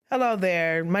Hello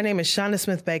there. My name is Shonda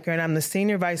Smith Baker, and I'm the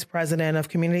Senior Vice President of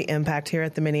Community Impact here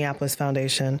at the Minneapolis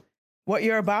Foundation. What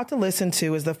you're about to listen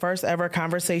to is the first ever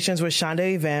Conversations with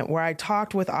Shonda event where I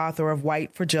talked with author of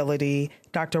White Fragility,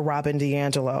 Dr. Robin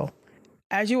DiAngelo.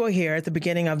 As you will hear at the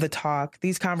beginning of the talk,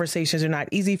 these conversations are not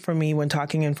easy for me when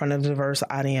talking in front of a diverse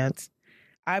audience.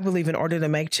 I believe in order to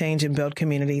make change and build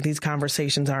community, these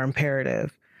conversations are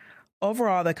imperative.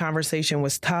 Overall, the conversation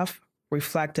was tough,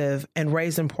 reflective, and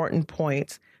raised important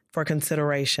points for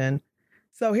consideration.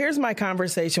 So here's my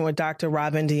conversation with Dr.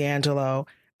 Robin DiAngelo.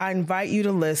 I invite you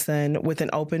to listen with an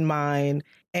open mind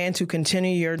and to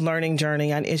continue your learning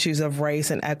journey on issues of race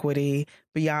and equity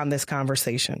beyond this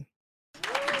conversation.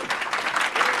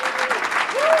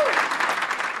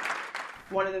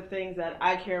 One of the things that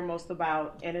I care most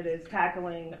about, and it is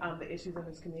tackling the issues in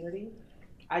this community.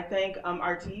 I thank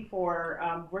RT for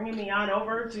bringing me on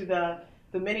over to the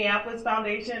Minneapolis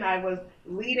Foundation. I was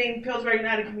leading Pillsbury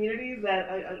United Communities,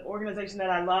 an organization that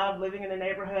I love, living in a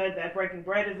neighborhood that Breaking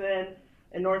Bread is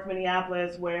in North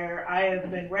Minneapolis, where I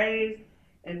have been raised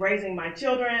and raising my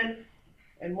children,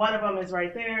 and one of them is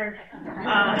right there,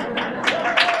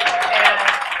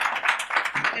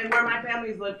 and where my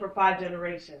family's lived for 5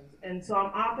 generations. And so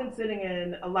I'm often sitting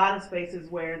in a lot of spaces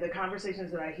where the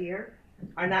conversations that I hear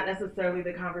are not necessarily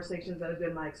the conversations that have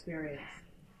been my experience.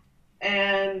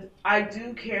 And I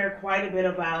do care quite a bit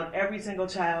about every single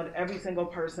child, every single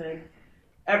person,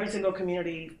 every single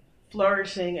community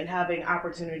flourishing and having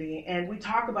opportunity. And we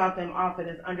talk about them often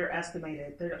as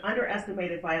underestimated. They're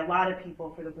underestimated by a lot of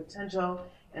people for the potential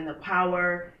and the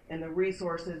power and the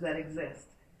resources that exist.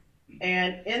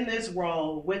 And in this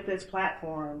role, with this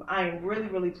platform, I am really,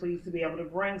 really pleased to be able to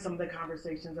bring some of the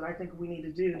conversations that I think we need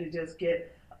to do to just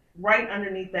get right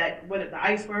underneath that, the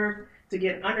iceberg, to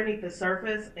get underneath the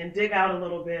surface and dig out a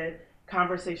little bit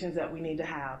conversations that we need to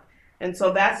have. And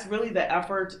so that's really the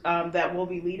effort that we'll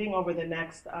be leading over the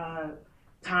next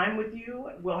time with you.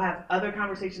 We'll have other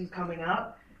conversations coming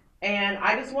up. And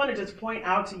I just want to point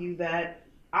out to you that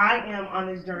I am on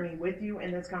this journey with you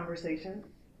in this conversation.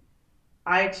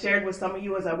 I had shared with some of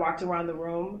you as I walked around the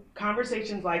room,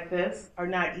 conversations like this are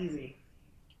not easy.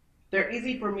 They're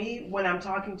easy for me when I'm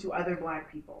talking to other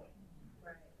Black people.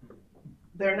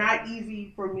 They're not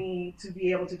easy for me to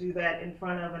be able to do that in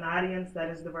front of an audience that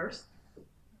is diverse.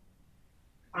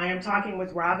 I am talking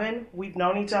with Robin. We've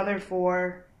known each other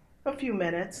for a few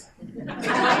minutes.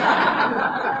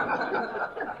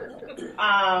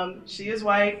 She is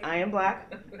white, I am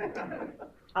Black.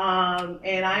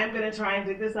 And I am going to try and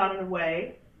dig this out in a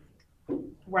way,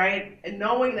 right? And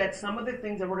knowing that some of the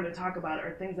things that we're going to talk about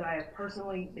are things that I have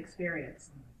personally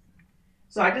experienced.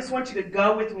 So I just want you to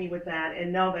go with me with that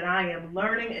and know that I am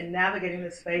learning and navigating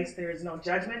this space. There is no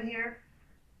judgment here.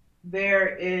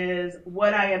 There is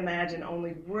what I imagine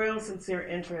only real sincere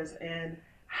interest in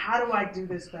how do I do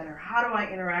this better? How do I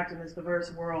interact in this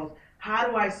diverse world? How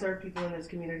do I serve people in this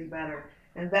community better?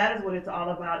 And that is what it's all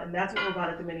about, and that's what we're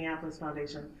about at the Minneapolis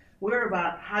Foundation. We're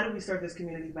about how do we serve this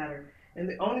community better? And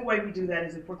the only way we do that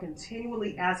is if we're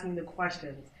continually asking the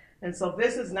questions. And so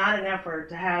this is not an effort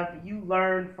to have you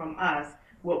learn from us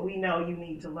what we know you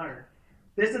need to learn.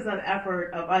 This is an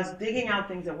effort of us digging out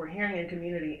things that we're hearing in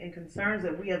community and concerns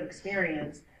that we have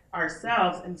experienced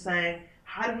ourselves and saying,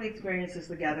 how do we experience this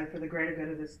together for the greater good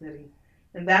of this city?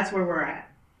 And that's where we're at.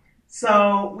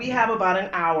 So we have about an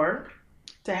hour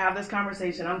to have this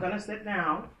conversation. I'm going to sit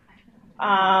down.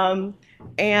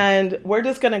 And we're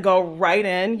just going to go right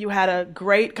in. You had a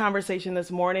great conversation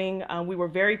this morning. We were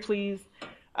very pleased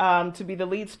to be the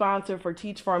lead sponsor for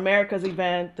Teach for America's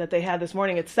event that they had this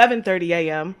morning at 7:30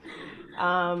 a.m.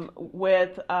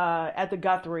 At the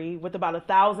Guthrie with about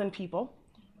 1,000 people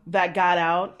that got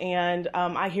out. And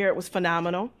I hear it was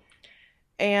phenomenal.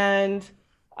 And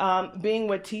being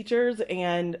with teachers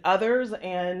and others,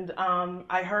 and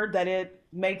I heard that it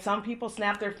made some people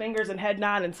snap their fingers and head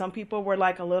nod, and some people were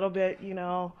like a little bit,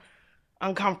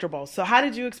 uncomfortable. So how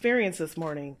did you experience this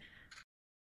morning?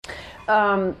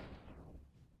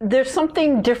 There's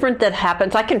something different that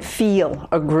happens. I can feel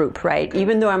a group, right?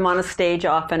 Even though I'm on a stage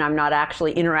often, I'm not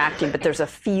actually interacting, but there's a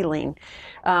feeling.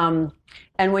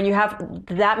 And when you have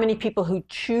that many people who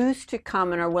choose to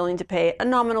come and are willing to pay a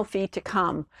nominal fee to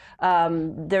come,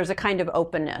 there's a kind of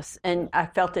openness. And I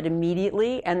felt it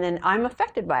immediately, and then I'm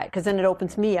affected by it, because then it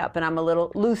opens me up, and I'm a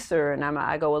little looser, and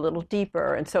I go a little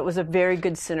deeper. And so it was a very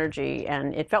good synergy,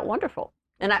 and it felt wonderful.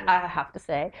 And I have to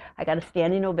say, I got a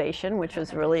standing ovation, which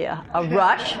was really a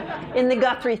rush in the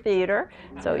Guthrie Theater.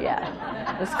 So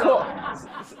yeah, it was cool.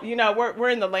 You know, we're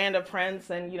in the land of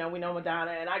Prince, and, you know, we know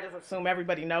Madonna, and I just assume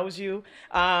everybody knows you.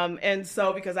 And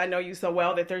so, because I know you so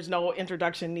well that there's no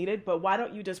introduction needed, but why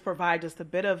don't you just provide just a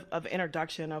bit of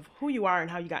introduction of who you are and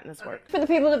how you got in this work? For the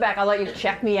people in the back, I'll let you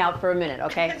check me out for a minute,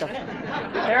 okay? So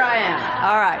here I am.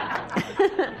 All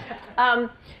right.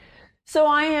 So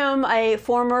I am a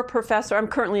former professor. I'm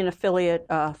currently an affiliate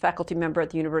faculty member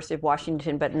at the University of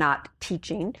Washington, but not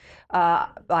teaching.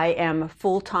 I am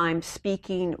full-time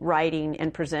speaking, writing,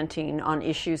 and presenting on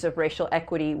issues of racial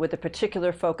equity with a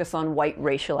particular focus on white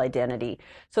racial identity.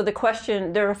 So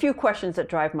there are a few questions that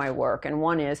drive my work, and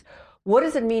one is, what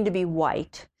does it mean to be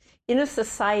white in a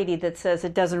society that says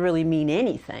it doesn't really mean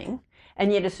anything,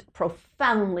 and yet is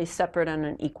profoundly separate and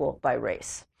unequal by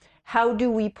race? How do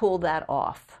we pull that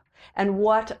off? And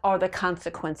what are the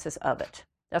consequences of it?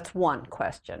 That's one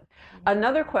question.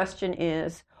 Another question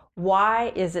is,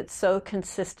 why is it so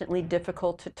consistently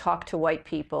difficult to talk to white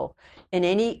people in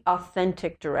any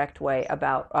authentic, direct way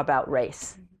about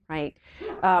race, right?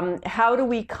 How do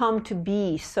we come to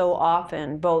be so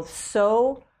often both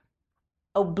so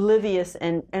oblivious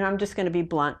and I'm just going to be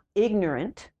blunt,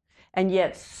 ignorant, and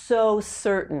yet so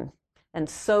certain and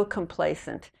so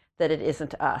complacent that it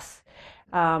isn't us?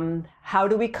 How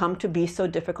do we come to be so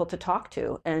difficult to talk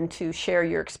to and to share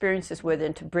your experiences with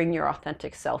and to bring your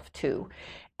authentic self to?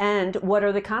 And what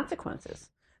are the consequences?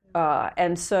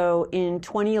 And so in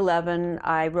 2011,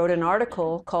 I wrote an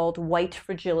article called White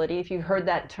Fragility. If you've heard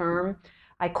that term,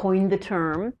 I coined the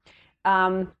term.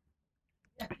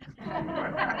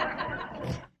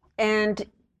 And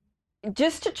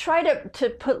just to try to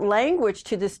put language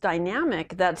to this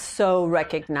dynamic that's so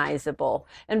recognizable.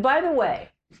 And by the way,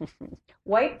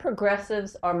 white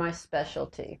progressives are my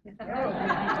specialty.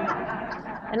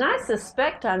 And I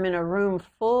suspect I'm in a room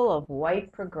full of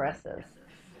white progressives.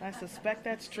 I suspect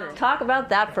that's true. Talk about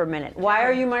that for a minute. Why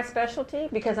are you my specialty?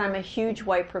 Because I'm a huge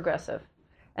white progressive.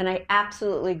 And I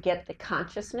absolutely get the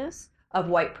consciousness of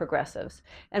white progressives.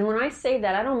 And when I say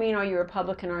that, I don't mean are you a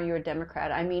Republican or are you a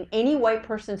Democrat. I mean any white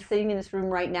person sitting in this room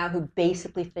right now who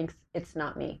basically thinks it's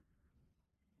not me.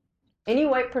 Any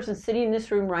white person sitting in this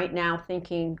room right now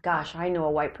thinking, gosh, I know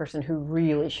a white person who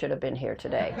really should have been here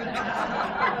today.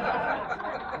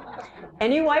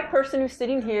 Any white person who's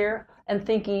sitting here and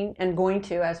thinking and going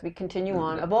to, as we continue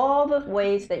on, of all the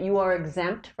ways that you are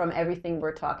exempt from everything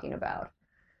we're talking about.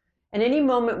 And any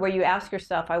moment where you ask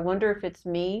yourself, I wonder if it's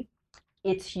me,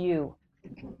 it's you.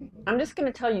 I'm just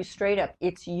going to tell you straight up,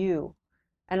 it's you.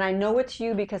 And I know it's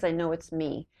you because I know it's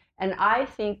me. And I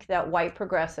think that white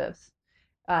progressives,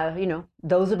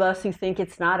 those of us who think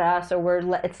it's not us or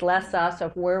it's less us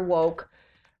or we're woke,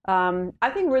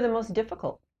 I think we're the most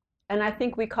difficult. And I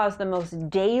think we cause the most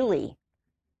daily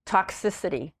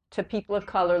toxicity to people of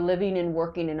color living and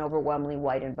working in overwhelmingly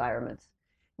white environments.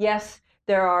 Yes,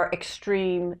 there are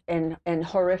extreme and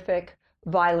horrific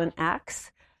violent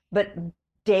acts, but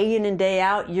day in and day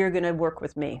out, you're going to work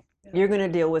with me. You're going to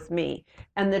deal with me.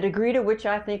 And the degree to which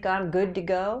I think I'm good to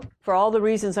go, for all the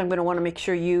reasons I'm going to want to make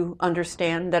sure you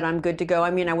understand that I'm good to go.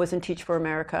 I mean, I was in Teach for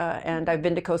America, and I've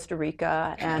been to Costa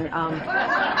Rica, and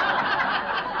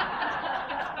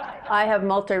I have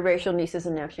multiracial nieces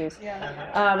and nephews.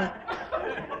 I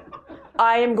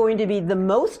am going to be the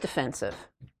most offensive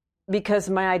because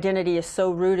my identity is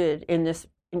so rooted in this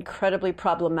incredibly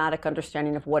problematic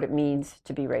understanding of what it means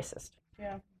to be racist.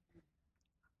 Yeah.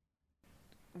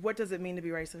 What does it mean to be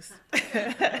racist?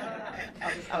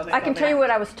 I can tell you what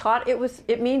I was taught.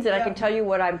 It means that I can tell you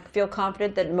what I feel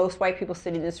confident that most white people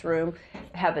sitting in this room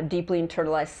have a deeply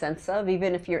internalized sense of,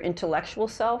 even if your intellectual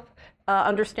self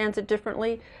understands it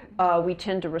differently. We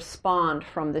tend to respond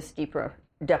from this deeper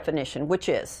definition, which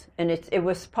is, and it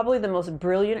was probably the most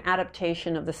brilliant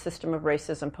adaptation of the system of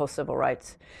racism post-civil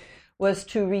rights, was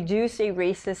to reduce a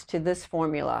racist to this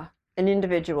formula: an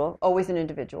individual, always an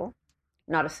individual,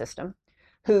 not a system,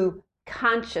 who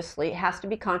consciously, has to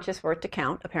be conscious for it to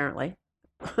count, apparently,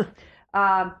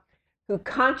 who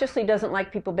consciously doesn't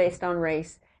like people based on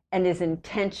race and is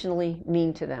intentionally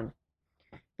mean to them.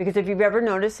 Because if you've ever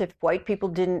noticed, if white people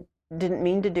didn't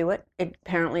mean to do it,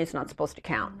 apparently it's not supposed to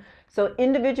count. So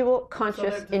individual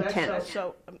conscious intent.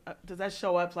 Does that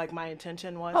show up like my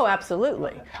intention was? Oh,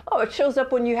 absolutely. Oh, it shows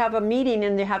up when you have a meeting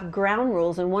and they have ground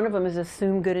rules, and one of them is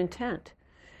assume good intent.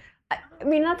 I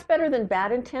mean, that's better than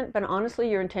bad intent, but honestly,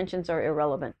 your intentions are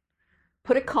irrelevant.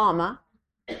 Put a comma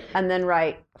and then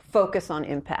write focus on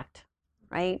impact,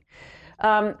 right?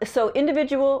 So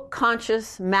individual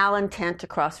conscious malintent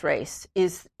across race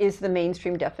is the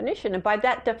mainstream definition. And by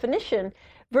that definition,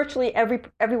 virtually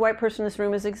every white person in this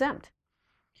room is exempt.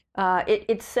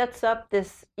 It sets up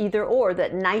this either or,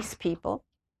 that nice people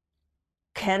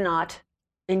cannot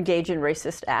engage in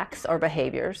racist acts or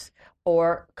behaviors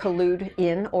or collude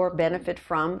in or benefit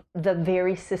from the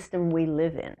very system we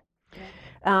live in.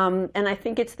 And I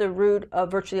think it's the root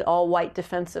of virtually all white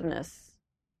defensiveness.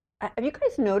 Have you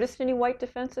guys noticed any white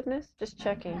defensiveness? Just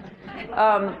checking.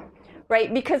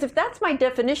 Right? Because if that's my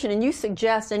definition and you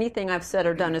suggest anything I've said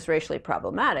or done is racially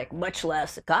problematic, much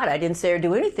less, God, I didn't say or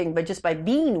do anything, but just by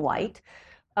being white,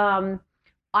 I'm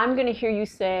going to hear you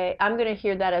say, I'm going to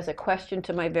hear that as a question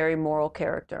to my very moral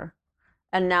character.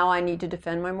 And now I need to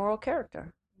defend my moral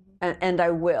character. And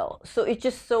I will. So it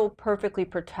just so perfectly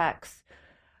protects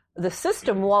the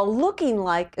system while looking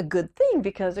like a good thing,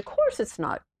 because of course it's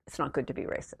not good to be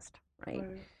racist, right?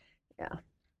 Yeah.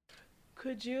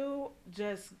 Could you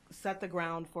just set the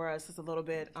ground for us just a little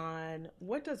bit on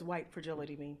what does white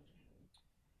fragility mean?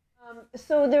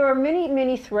 So there are many,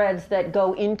 many threads that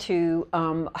go into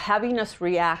having us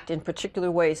react in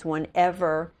particular ways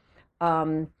whenever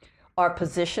our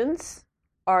positions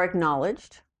are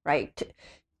acknowledged, right?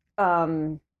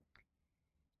 To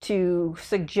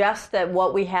suggest that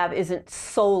what we have isn't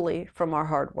solely from our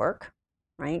hard work,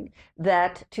 right?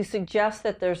 That to suggest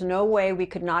that there's no way we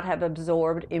could not have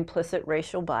absorbed implicit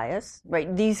racial bias,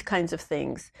 right? These kinds of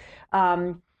things.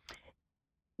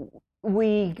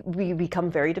 We become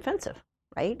very defensive,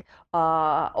 right?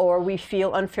 Or we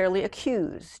feel unfairly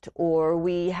accused, or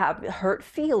we have hurt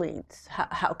feelings.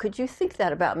 How could you think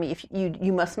that about me? If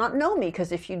you must not know me,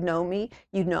 because if you know me,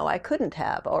 you know I couldn't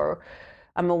have. Or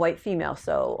I'm a white female,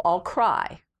 so I'll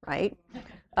cry, right?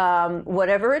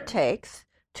 Whatever it takes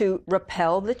to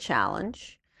repel the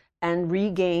challenge and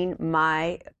regain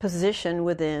my position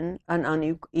within an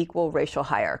unequal racial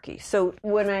hierarchy. So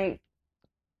when I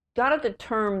got at the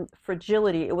term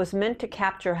fragility, it was meant to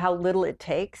capture how little it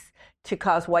takes to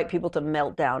cause white people to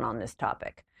melt down on this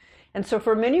topic. And so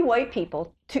for many white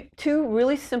people, two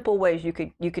really simple ways you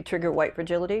could trigger white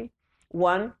fragility.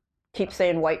 One, keep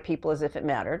saying white people as if it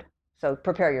mattered. So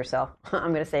prepare yourself.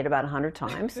 I'm going to say it about 100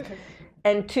 times.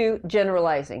 And two,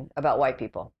 generalizing about white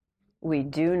people. We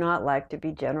do not like to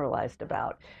be generalized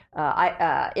about.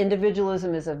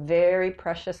 Individualism is a very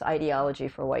precious ideology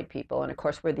for white people. And of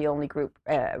course, we're the only group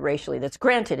racially that's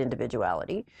granted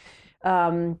individuality.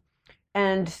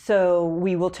 And so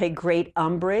we will take great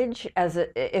umbrage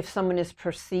if someone is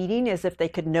proceeding as if they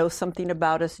could know something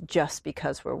about us just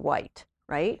because we're white,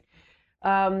 right?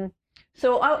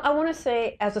 So I want to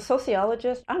say, as a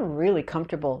sociologist, I'm really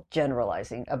comfortable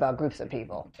generalizing about groups of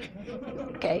people.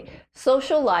 Okay,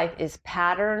 social life is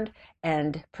patterned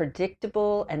and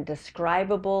predictable and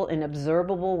describable in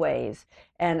observable ways,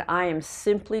 and I am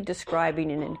simply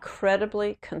describing an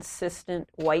incredibly consistent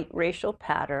white racial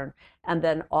pattern, and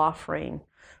then offering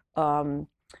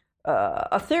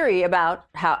a theory about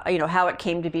how it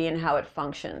came to be and how it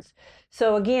functions.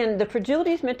 So again, the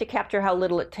fragility is meant to capture how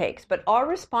little it takes, but our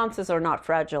responses are not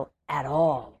fragile at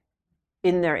all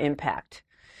in their impact,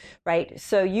 right?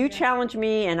 So you challenge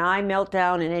me and I melt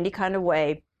down in any kind of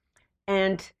way,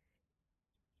 and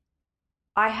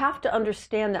I have to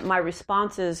understand that my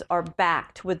responses are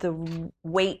backed with the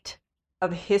weight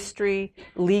of history,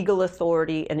 legal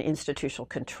authority, and institutional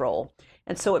control.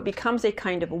 And so it becomes a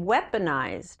kind of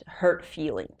weaponized hurt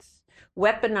feelings,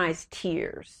 weaponized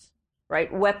tears,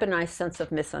 right? Weaponized sense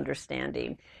of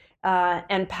misunderstanding,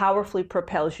 and powerfully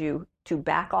propels you to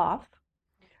back off.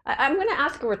 I'm going to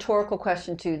ask a rhetorical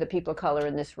question to the people of color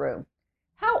in this room.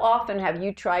 How often have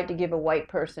you tried to give a white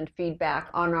person feedback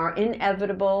on our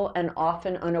inevitable and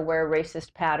often unaware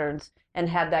racist patterns and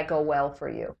had that go well for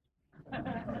you?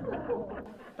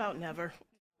 About never.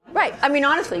 Right. I mean,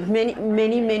 honestly,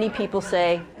 many people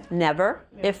say never,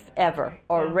 if ever,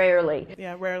 or rarely.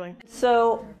 Yeah, rarely.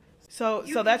 So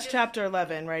that's chapter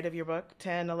 11, right, of your book?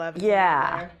 10, 11.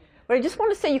 Yeah. But I just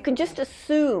want to say, you can just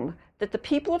assume that the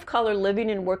people of color living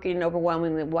and working in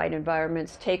overwhelmingly white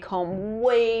environments take home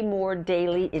way more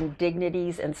daily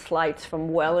indignities and slights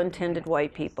from well-intended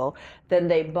white people than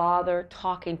they bother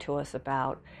talking to us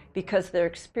about, because their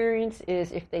experience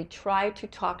is if they try to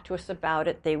talk to us about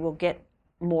it, they will get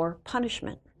more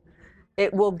punishment.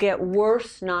 It will get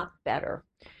worse, not better.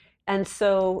 And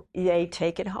so they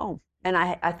take it home. And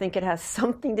I think it has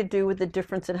something to do with the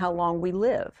difference in how long we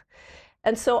live.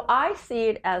 And so I see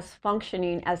it as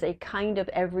functioning as a kind of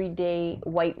everyday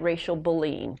white racial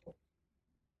bullying,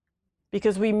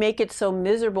 because we make it so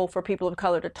miserable for people of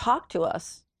color to talk to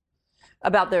us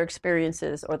about their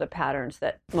experiences or the patterns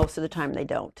that most of the time they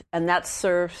don't. And that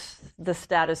serves the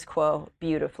status quo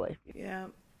beautifully. Yeah.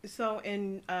 So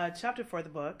in chapter 4 of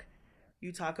the book,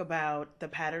 you talk about the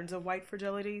patterns of white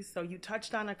fragility. So you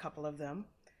touched on a couple of them.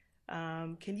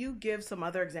 Can you give some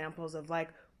other examples of like,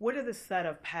 what are the set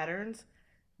of patterns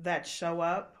that show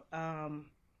up? And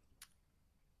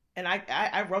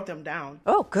I wrote them down.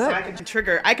 Oh, good. So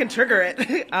I can trigger it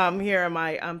here in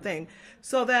my thing.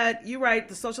 So that you write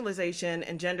the socialization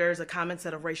and gender is a common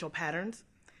set of racial patterns.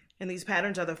 And these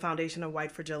patterns are the foundation of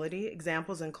white fragility.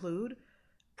 Examples include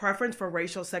preference for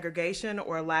racial segregation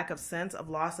or a lack of sense of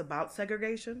loss about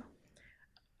segregation,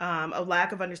 a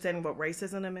lack of understanding what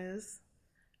racism is,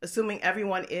 assuming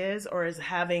everyone is or is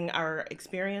having our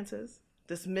experiences,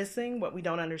 dismissing what we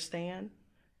don't understand,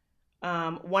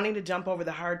 wanting to jump over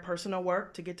the hard personal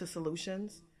work to get to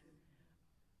solutions,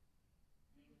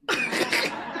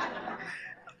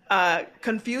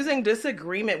 confusing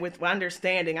disagreement with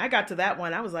understanding. I got to that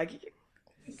one. I was like,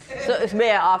 so it's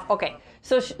off. Okay,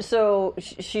 so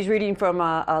she's reading from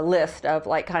a list of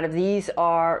like kind of these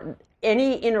are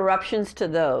any interruptions to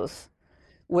those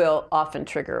will often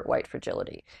trigger white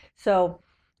fragility. So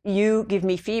you give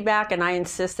me feedback and I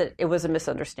insist that it was a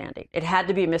misunderstanding. It had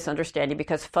to be a misunderstanding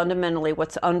because fundamentally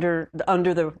what's under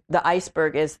the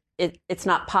iceberg is it's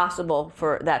not possible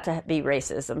for that to be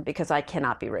racism because I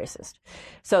cannot be racist.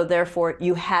 So therefore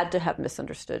you had to have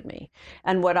misunderstood me.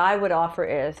 And what I would offer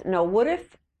is, no, what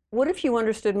if you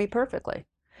understood me perfectly?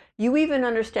 You even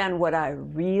understand what I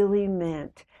really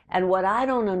meant. And what I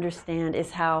don't understand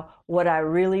is how what I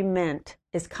really meant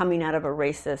is coming out of a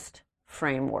racist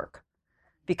framework.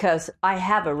 Because I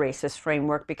have a racist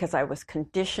framework because I was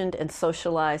conditioned and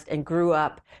socialized and grew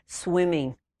up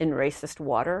swimming in racist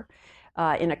water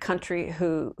in a country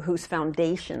whose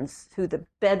foundations, who the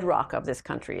bedrock of this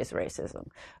country is racism.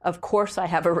 Of course, I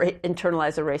have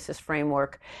internalized a racist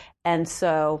framework. And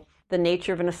so the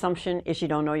nature of an assumption is you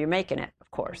don't know you're making it,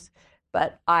 of course.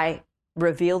 But I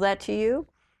reveal that to you.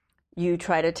 You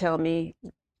try to tell me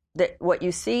that what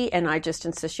you see, and I just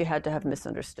insist you had to have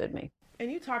misunderstood me.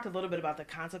 And you talked a little bit about the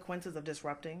consequences of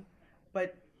disrupting,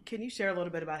 but can you share a little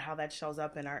bit about how that shows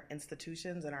up in our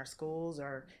institutions, in our schools,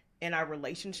 or in our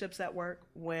relationships at work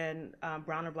when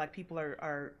brown or black people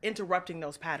are interrupting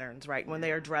those patterns, right, when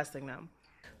they are addressing them?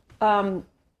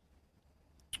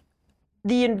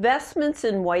 The investments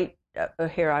in white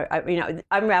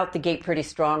I'm out the gate pretty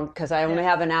strong because I only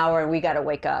have an hour and we got to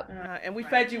wake up. And we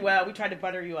fed you well. We tried to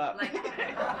butter you up.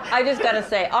 I just got to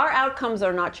say, our outcomes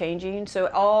are not changing. So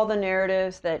all the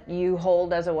narratives that you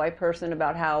hold as a white person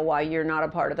about why you're not a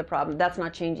part of the problem, that's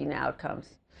not changing the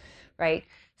outcomes, right?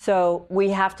 So we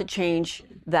have to change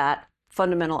that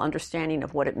fundamental understanding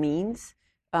of what it means.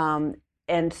 And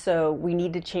so we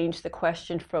need to change the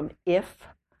question from if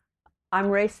I'm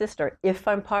racist or if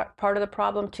I'm part of the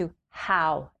problem to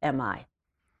how am I,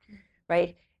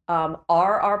 right? Are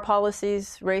our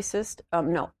policies racist?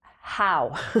 No.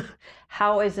 How?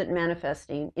 How is it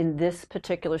manifesting in this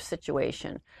particular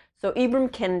situation? So Ibram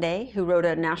Kendi, who wrote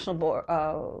a National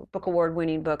Book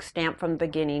Award-winning book, Stamped from the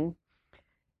Beginning,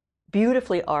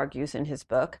 beautifully argues in his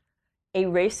book, a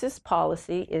racist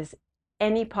policy is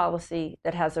any policy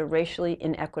that has a racially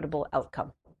inequitable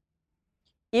outcome.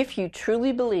 If you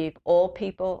truly believe all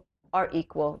people are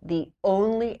equal, the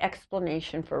only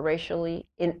explanation for racially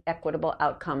inequitable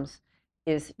outcomes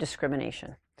is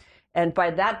discrimination. And by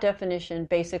that definition,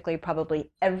 basically probably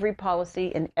every policy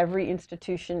in every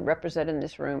institution represented in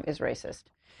this room is racist.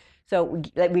 So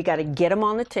we got to get them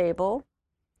on the table.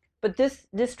 But this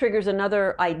triggers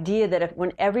another idea that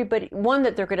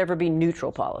that there could ever be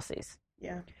neutral policies.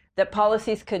 Yeah. That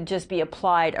policies could just be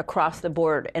applied across the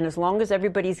board. And as long as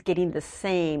everybody's getting the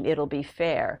same, it'll be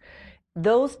fair.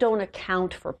 Those don't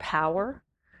account for power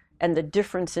and the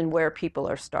difference in where people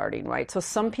are starting, right? So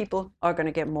some people are going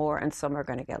to get more and some are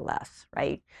going to get less,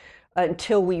 right?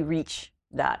 Until we reach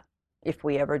that, if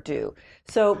we ever do.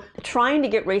 So trying to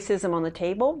get racism on the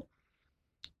table,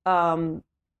 you are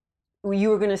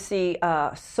going to see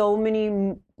so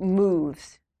many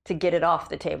moves to get it off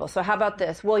the table. So how about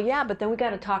this? Well, yeah, but then we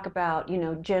got to talk about,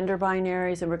 gender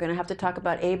binaries, and we're going to have to talk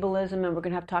about ableism, and we're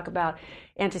going to have to talk about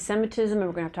anti-Semitism, and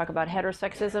we're going to have to talk about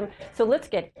heterosexism. So let's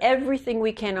get everything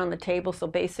we can on the table so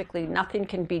basically nothing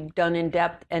can be done in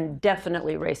depth, and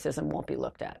definitely racism won't be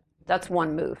looked at. That's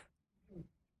one move.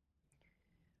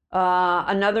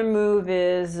 Another move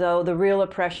is, the real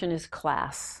oppression is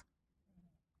class.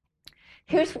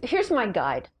 Here's my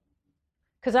guide.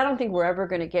 Because I don't think we're ever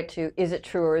going to get to, is it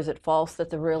true or is it false that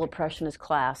the real oppression is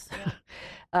class?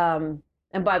 Yeah.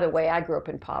 And by the way, I grew up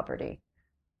in poverty.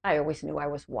 I always knew I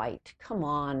was white. Come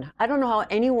on. I don't know how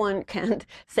anyone can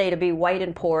say to be white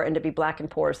and poor and to be black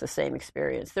and poor is the same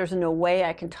experience. There's no way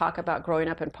I can talk about growing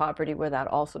up in poverty without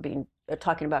also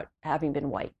talking about having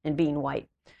been white and being white.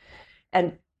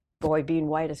 And boy, being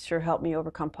white has sure helped me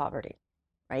overcome poverty,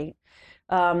 right?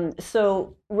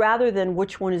 So rather than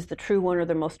which one is the true one or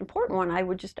the most important one, I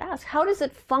would just ask, how does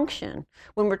it function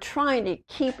when we're trying to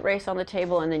keep race on the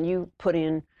table and then you put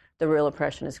in the real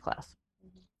oppressionist class,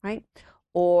 right?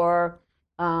 Or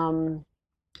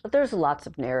there's lots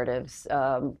of narratives.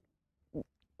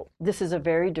 This is a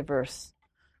very diverse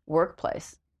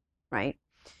workplace, right?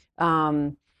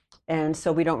 And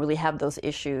so we don't really have those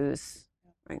issues,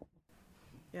 right?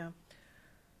 Yeah.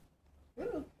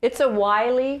 It's a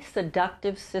wily,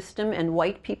 seductive system, and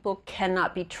white people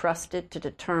cannot be trusted to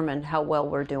determine how well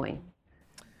we're doing.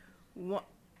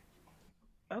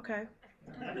 Okay.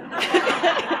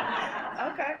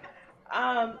 Okay.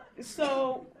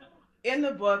 So in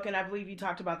the book, and I believe you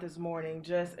talked about this morning,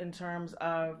 just in terms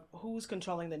of who's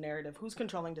controlling the narrative, who's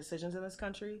controlling decisions in this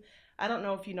country. I don't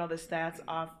know if you know the stats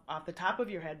off the top of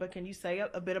your head, but can you say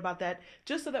a bit about that,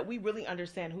 just so that we really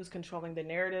understand who's controlling the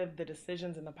narrative, the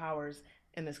decisions, and the powers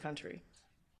in this country?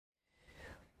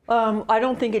 I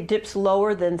don't think it dips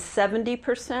lower than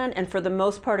 70%, and for the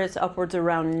most part, it's upwards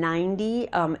around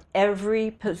 90%.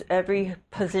 Every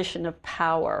position of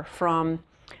power, from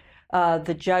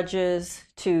the judges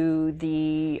to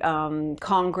the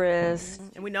Congress,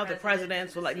 and we know the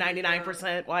presidents were like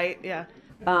 99% white. Yeah.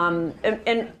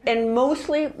 And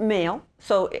mostly male.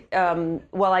 So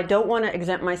while I don't want to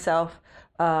exempt myself,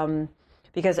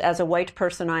 because as a white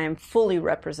person I am fully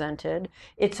represented,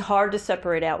 it's hard to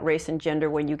separate out race and gender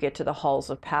when you get to the halls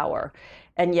of power.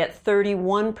 And yet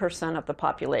 31% of the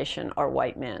population are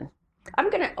white men.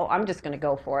 I'm just gonna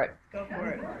go for it. Go for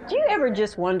it. Do you ever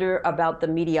just wonder about the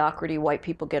mediocrity white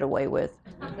people get away with?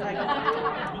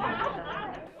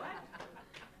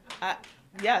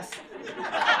 Yes.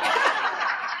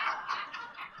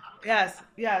 Yes.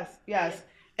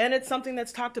 And it's something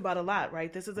that's talked about a lot,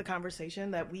 right? This is a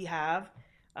conversation that we have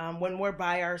when we're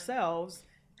by ourselves,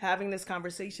 having this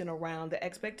conversation around the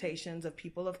expectations of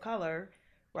people of color,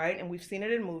 right? And we've seen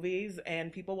it in movies,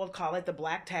 and people will call it the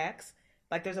black tax.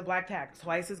 Like, there's a black tax,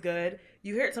 twice as good.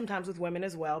 You hear it sometimes with women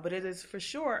as well, but it is for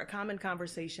sure a common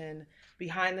conversation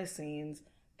behind the scenes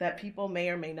that people may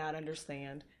or may not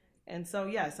understand. And so,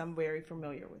 yes, I'm very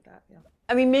familiar with that. Yeah.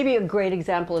 I mean, maybe a great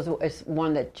example is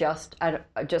one that I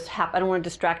don't want to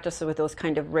distract us with those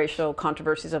kind of racial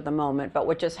controversies of the moment, but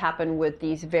what just happened with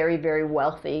these very, very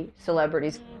wealthy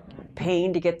celebrities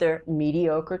paying to get their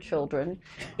mediocre children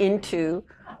into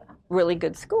really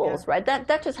good schools, right?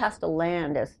 That just has to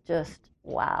land as just,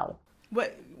 wow.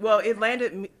 Well, it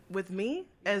landed with me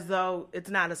as though it's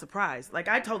not a surprise. Like,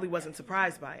 I totally wasn't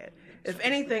surprised by it. If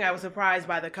anything, I was surprised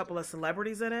by the couple of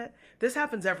celebrities in it. This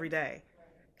happens every day,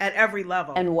 at every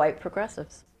level. And white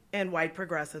progressives.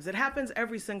 It happens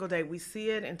every single day. We see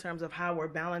it in terms of how we're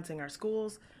balancing our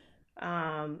schools.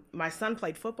 My son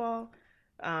played football,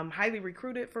 highly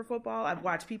recruited for football. I've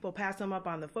watched people pass him up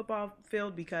on the football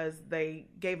field because they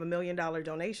gave $1 million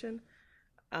donation.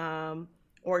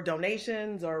 Or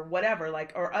donations or whatever,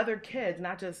 or other kids,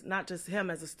 not just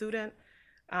him as a student.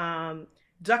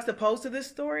 Juxtaposed to this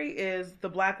story is the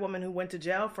black woman who went to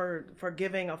jail for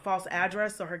giving a false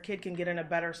address so her kid can get in a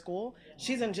better school.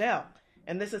 She's in jail.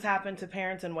 And this has happened to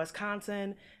parents in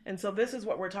Wisconsin. And so this is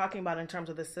what we're talking about in terms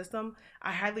of the system.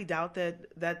 I highly doubt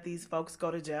that these folks go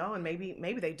to jail, and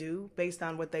maybe they do based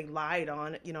on what they lied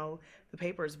on, the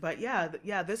papers. But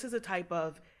yeah, this is a type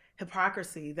of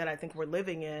hypocrisy that I think we're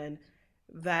living in,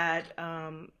 that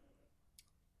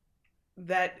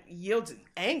yields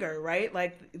anger, right?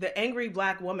 Like, the angry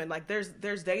black woman. Like,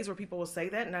 there's days where people will say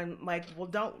that, and I'm like, well,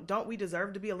 don't we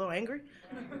deserve to be a little angry?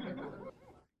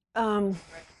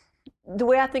 The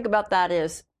way I think about that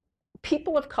is,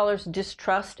 people of color's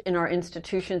distrust in our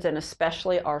institutions, and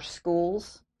especially our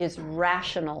schools, is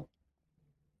rational.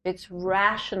 It's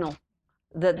rational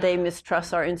that they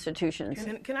mistrust our institutions.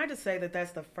 Can I just say that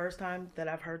that's the first time that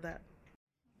I've heard that?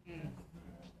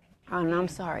 And I'm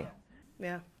sorry.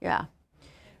 Yeah.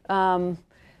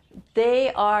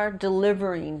 They are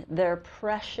delivering their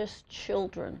precious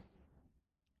children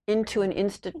into an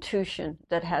institution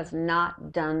that has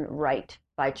not done right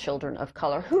by children of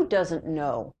color. Who doesn't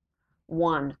know,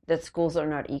 one, that schools are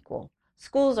not equal?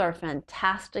 Schools are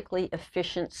fantastically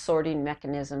efficient sorting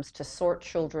mechanisms to sort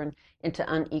children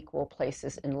into unequal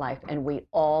places in life, and we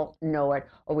all know it,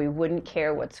 or we wouldn't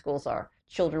care what schools our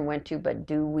children went to. But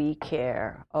do we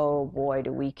care? Oh boy,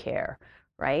 do we care,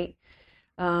 right?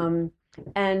 And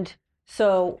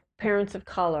so parents of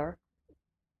color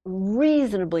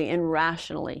reasonably and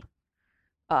rationally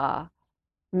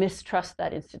mistrust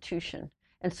that institution.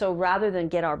 And so rather than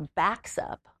get our backs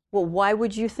up, well, why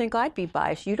would you think I'd be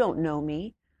biased? You don't know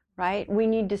me, right? We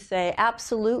need to say,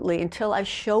 absolutely, until I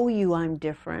show you I'm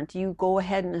different, you go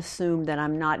ahead and assume that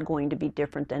I'm not going to be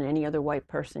different than any other white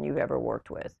person you've ever worked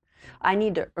with. I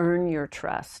need to earn your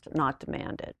trust, not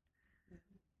demand it.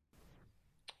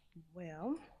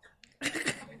 Well,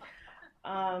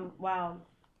 wow.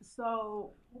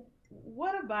 So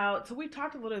so we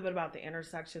talked a little bit about the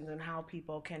intersections and how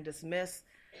people can dismiss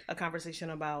a conversation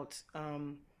about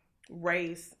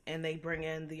race and they bring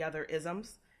in the other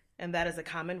isms. And that is a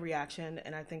common reaction.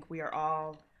 And I think we are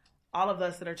all of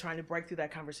us that are trying to break through that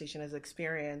conversation has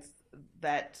experienced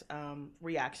that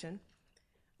reaction.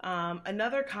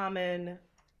 Another common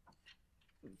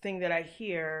thing that I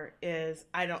hear is,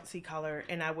 I don't see color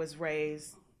and I was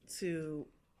raised to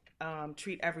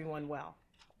treat everyone well.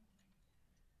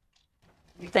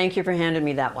 Thank you for handing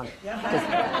me that one.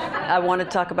 I want to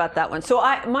talk about that one. So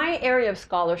my area of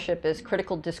scholarship is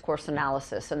critical discourse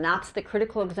analysis, and that's the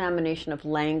critical examination of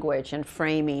language and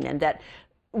framing, and that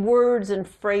words and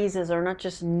phrases are not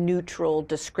just neutral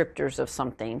descriptors of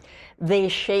something. They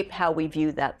shape how we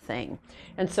view that thing.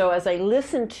 And so as I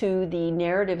listen to the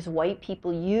narratives white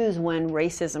people use when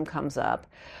racism comes up,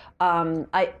 I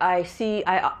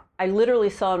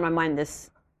literally saw in my mind this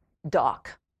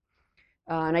dock.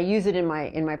 And I use it in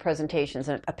my presentations,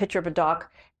 a picture of a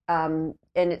dock, and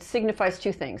it signifies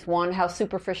two things. One, how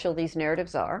superficial these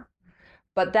narratives are,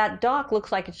 but that dock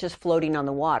looks like it's just floating on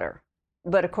the water.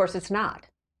 But of course it's not.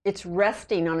 It's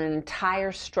resting on an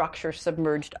entire structure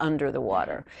submerged under the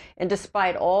water. And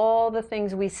despite all the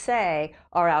things we say,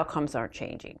 our outcomes aren't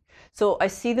changing. So I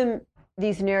see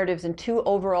these narratives in two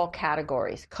overall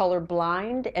categories: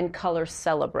 colorblind and color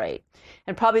celebrate.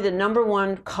 And probably the number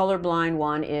one colorblind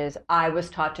one is, I was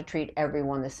taught to treat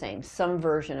everyone the same, some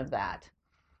version of that.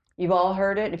 You've all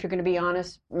heard it. If you're going to be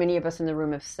honest, many of us in the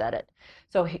room have said it.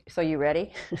 So you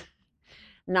ready?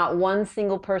 Not one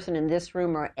single person in this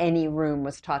room or any room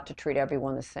was taught to treat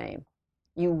everyone the same.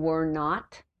 You were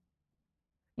not,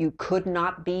 you could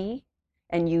not be,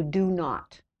 and you do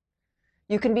not.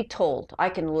 You can be told. I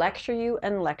can lecture you,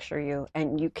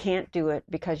 and you can't do it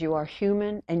because you are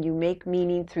human and you make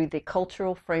meaning through the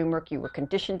cultural framework you were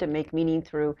conditioned to make meaning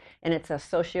through, and it's a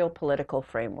socio-political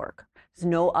framework. There's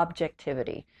no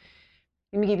objectivity.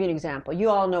 Let me give you an example. You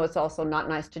all know it's also not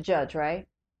nice to judge, right?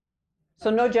 So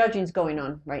no judging's going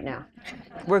on right now.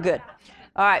 We're good.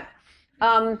 All right.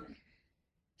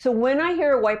 So when I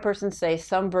hear a white person say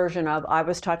some version of, I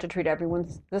was taught to treat everyone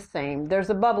the same,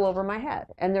 there's a bubble over my head.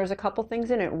 And there's a couple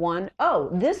things in it. One, oh,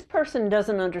 this person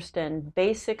doesn't understand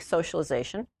basic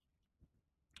socialization.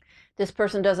 This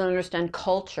person doesn't understand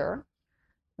culture.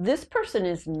 This person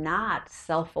is not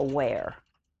self-aware.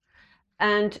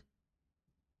 And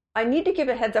I need to give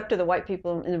a heads up to the white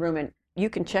people in the room, and you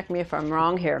can check me if I'm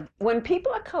wrong here. When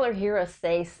people of color hear us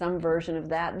say some version of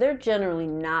that, they're generally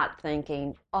not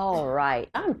thinking, all right,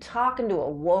 I'm talking to a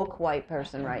woke white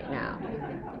person right now.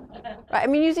 Right? I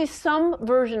mean, usually some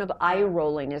version of eye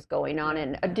rolling is going on.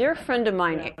 And a dear friend of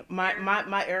mine...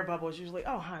 My air bubble is usually,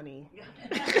 oh, honey.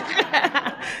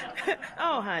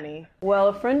 Oh, honey. Well,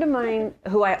 a friend of mine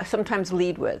who I sometimes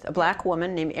lead with, a black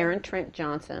woman named Erin Trent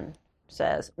Johnson,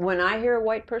 says, when I hear a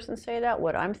white person say that,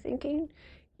 what I'm thinking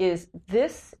is,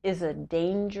 this is a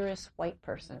dangerous white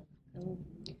person.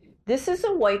 This is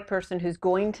a white person who's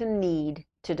going to need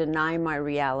to deny my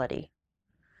reality.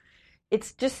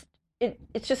 It's just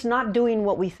just not doing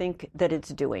what we think that it's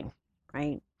doing,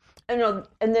 right? And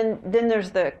then there's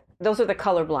those are the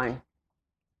colorblind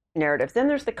narratives. Then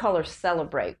there's the color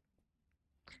celebrate.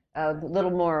 A little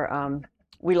more,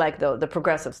 we like the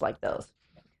progressives like those.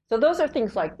 So those are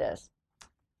things like this.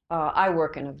 I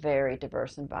work in a very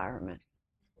diverse environment.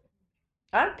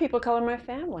 I have people of color in my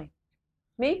family.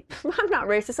 Me? I'm not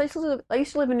racist. I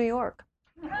used to live in New York.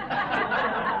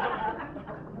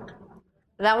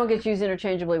 That one gets used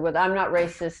interchangeably with, I'm not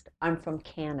racist, I'm from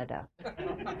Canada.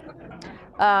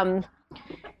 Now,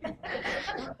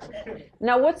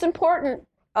 what's important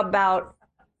about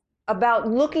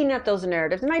looking at those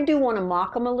narratives, and I do want to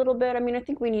mock them a little bit. I mean, I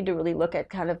think we need to really look at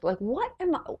kind of like,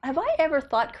 have I ever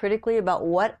thought critically about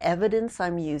what evidence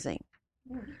I'm using,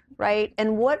 right?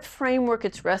 And what framework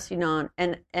it's resting on,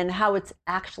 and how it's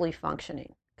actually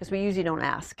functioning, because we usually don't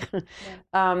ask.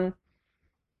 Yeah.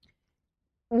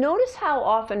 Notice how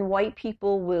often white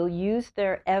people will use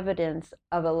their evidence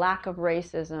of a lack of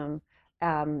racism.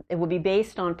 It will be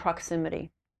based on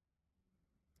proximity.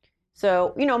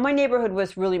 So, my neighborhood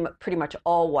was really pretty much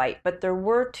all white, but there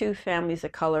were two families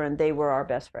of color, and they were our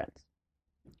best friends.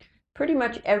 Pretty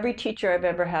much every teacher I've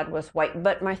ever had was white,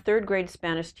 but my third grade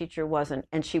Spanish teacher wasn't,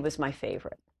 and she was my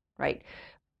favorite, right?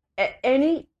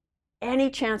 Any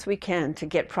chance we can to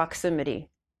get proximity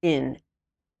in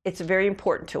It's very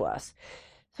important to us.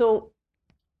 So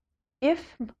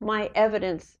if my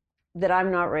evidence that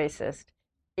I'm not racist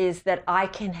is that I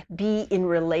can be in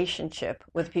relationship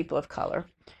with people of color,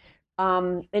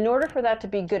 in order for that to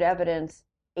be good evidence,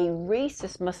 a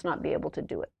racist must not be able to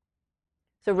do it.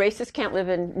 So racists can't live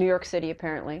in New York City,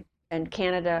 apparently, and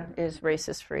Canada is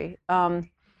racist free.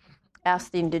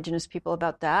 Ask the indigenous people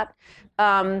about that.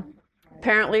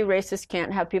 Apparently, racists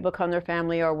can't have people come to their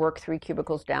family or work 3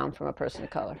 cubicles down from a person of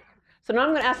color. So now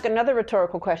I'm going to ask another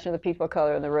rhetorical question to the people of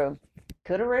color in the room.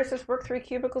 Could a racist work 3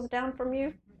 cubicles down from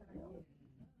you?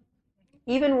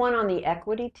 Even one on the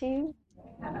equity team?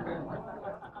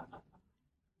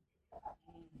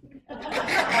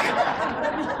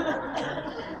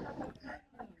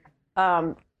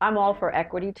 I'm all for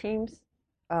equity teams,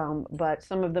 but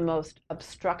some of the most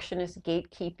obstructionist,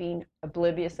 gatekeeping,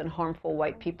 oblivious, and harmful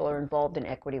white people are involved in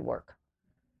equity work.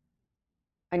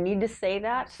 I need to say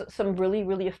that. Some really,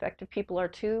 really effective people are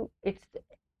too. It's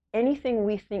anything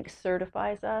we think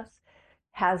certifies us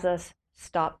has us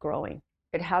stop growing.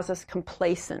 It has us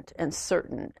complacent and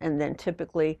certain, and then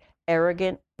typically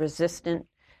arrogant, resistant,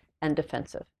 and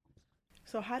defensive.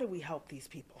 So how do we help these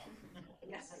people?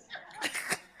 Yes.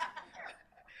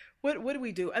 What do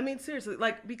we do? I mean, seriously,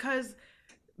 like because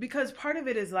part of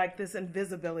it is like this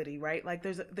invisibility, right? Like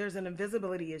there's an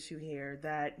invisibility issue here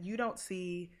that you don't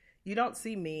see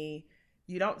me,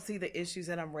 you don't see the issues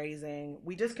that I'm raising.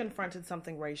 We just confronted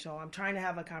something racial. I'm trying to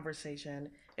have a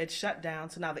conversation. It's shut down.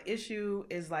 So now the issue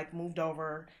is like moved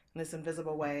over in this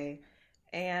invisible way.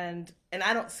 And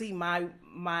I don't see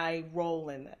my role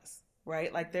in this,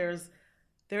 right? Like there is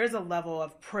a level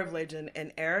of privilege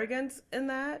and arrogance in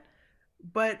that.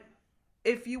 But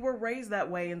if you were raised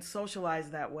that way and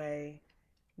socialized that way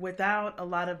without a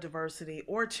lot of diversity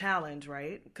or challenge,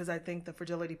 right? Because I think the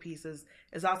fragility piece is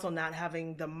also not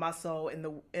having the muscle and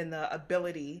the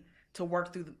ability to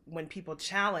work through when people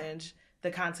challenge the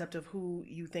concept of who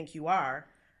you think you are,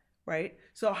 right?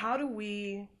 So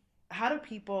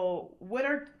what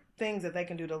are things that they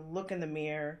can do to look in the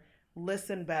mirror,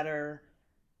 listen better,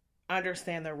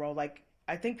 understand their role? Like,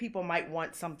 I think people might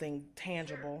want something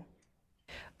tangible.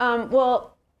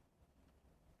 Well,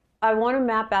 I want to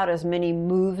map out as many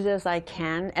moves as I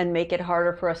can and make it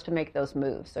harder for us to make those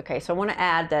moves. Okay, so I want to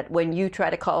add that when you try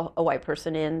to call a white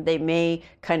person in, they may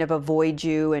kind of avoid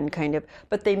you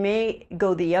but they may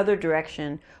go the other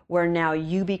direction where now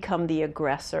you become the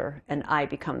aggressor and I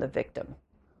become the victim.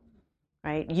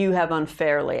 Right? You have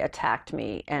unfairly attacked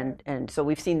me, and so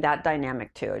we've seen that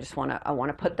dynamic too. I want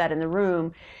to put that in the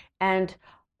room, and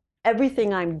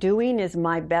everything I'm doing is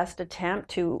my best attempt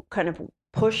to kind of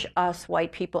push us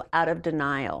white people out of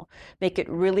denial, make it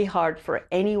really hard for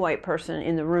any white person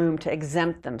in the room to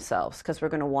exempt themselves, because we're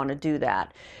going to want to do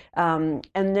that. And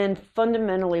then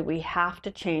fundamentally, we have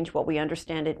to change what we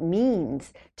understand it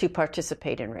means to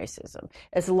participate in racism.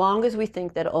 As long as we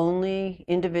think that only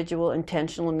individual,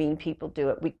 intentional, mean people do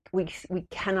it, we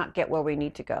cannot get where we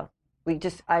need to go.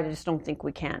 I just don't think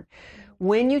we can.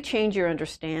 When you change your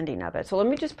understanding of it, so let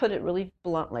me just put it really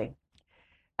bluntly.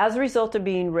 As a result of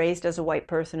being raised as a white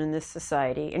person in this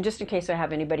society, and just in case I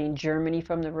have anybody in Germany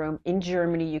from the room, in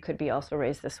Germany you could be also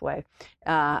raised this way,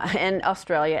 and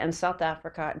Australia and South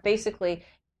Africa, basically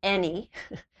any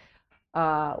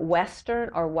Western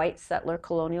or white settler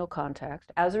colonial context,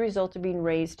 as a result of being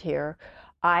raised here,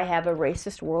 I have a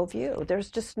racist worldview. There's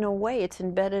just no way. It's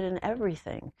embedded in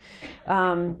everything.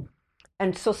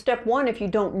 And so step one, if you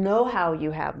don't know how you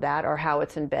have that or how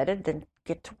it's embedded, then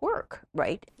get to work,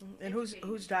 right? And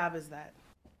whose job is that?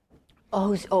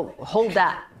 Hold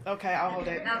that. Okay, I'll hold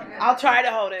it. I'll try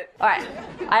to hold it. All right.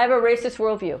 I have a racist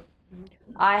worldview.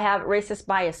 I have racist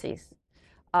biases.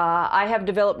 I have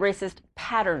developed racist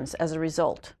patterns as a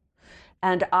result.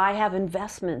 And I have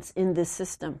investments in this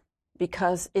system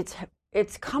because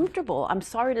it's comfortable. I'm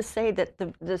sorry to say that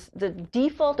the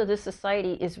default of this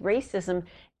society is racism,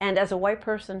 and as a white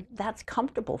person, that's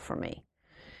comfortable for me.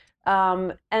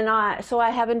 So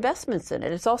I have investments in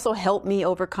it. It's also helped me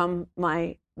overcome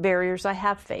my barriers I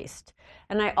have faced.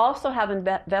 And I also have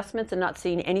investments in not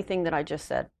seeing anything that I just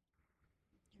said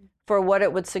for what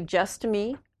it would suggest to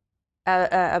me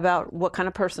about what kind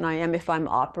of person I am if I'm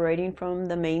operating from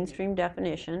the mainstream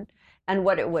definition, and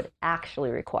what it would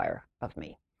actually require of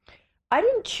me. I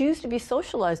didn't choose to be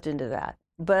socialized into that,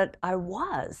 but I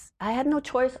was. I had no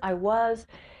choice. I was.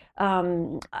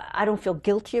 I don't feel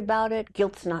guilty about it.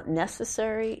 Guilt's not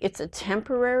necessary. It's a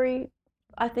temporary,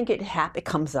 I think it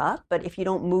comes up, but if you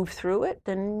don't move through it,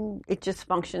 then it just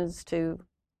functions to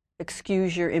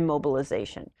excuse your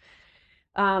immobilization.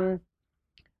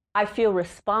 I feel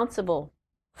responsible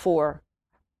for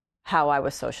how I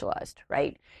was socialized,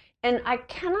 right? And I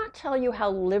cannot tell you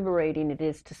how liberating it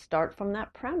is to start from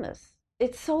that premise.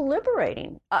 It's so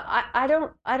liberating. I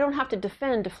don't have to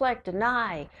defend, deflect,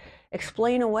 deny,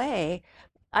 explain away.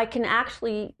 I can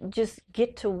actually just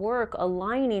get to work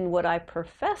aligning what I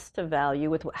profess to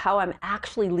value with how I'm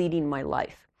actually leading my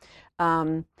life.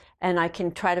 Um, and I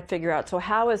can try to figure out, so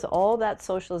how is all that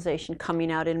socialization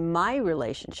coming out in my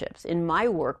relationships, in my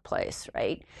workplace,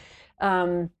 right?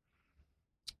 Um,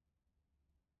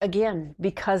 Again,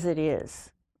 because it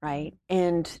is, right?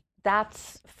 And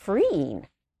that's freeing.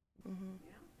 Mm-hmm.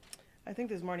 I think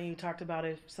this morning you talked about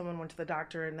if someone went to the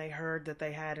doctor and they heard that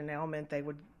they had an ailment, they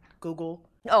would Google.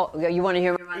 Oh, you want to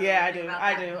hear? Yeah,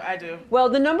 I do. Well,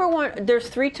 the number one, there's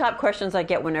three top questions I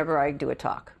get whenever I do a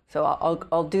talk. So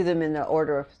I'll do them in the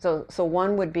order. So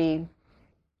one would be,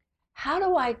 how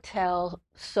do I tell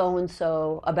so and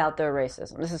so about their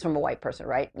racism? This is from a white person,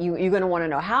 right? You're going to want to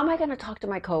know, how am I going to talk to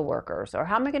my coworkers, or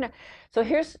how am I going to? So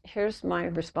here's my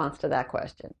response to that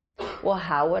question. Well,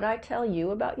 how would I tell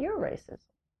you about your racism?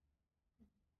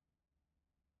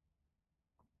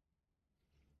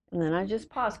 And then I just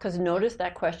pause, because notice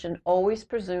that question always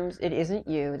presumes it isn't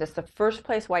you. That's the first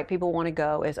place white people want to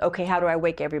go is, okay, how do I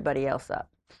wake everybody else up?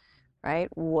 Right?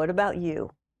 What about you?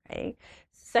 Right?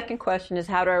 Second question is,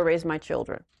 how do I raise my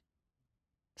children?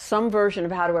 Some version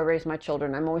of how do I raise my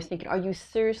children. I'm always thinking, are you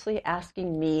seriously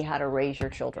asking me how to raise your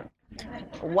children?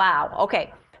 Wow.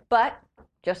 Okay. But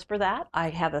just for that,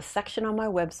 I have a section on my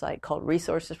website called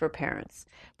Resources for Parents.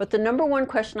 But the number one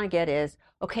question I get is,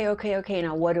 okay,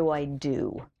 now what do I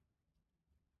do?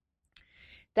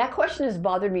 That question has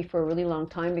bothered me for a really long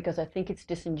time because I think it's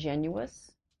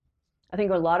disingenuous. I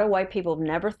think a lot of white people have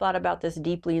never thought about this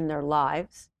deeply in their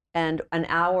lives, and an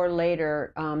hour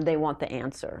later, they want the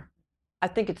answer. I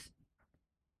think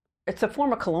it's a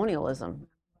form of colonialism,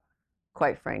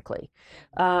 quite frankly.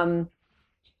 And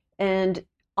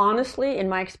honestly, in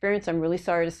my experience, I'm really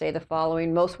sorry to say the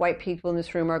following. Most white people in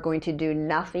this room are going to do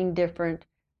nothing different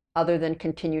other than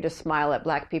continue to smile at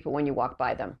black people when you walk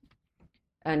by them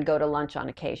and go to lunch on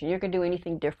occasion. You're going to do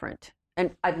anything different.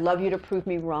 And I'd love you to prove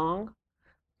me wrong,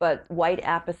 but white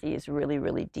apathy is really,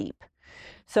 really deep.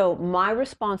 So my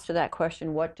response to that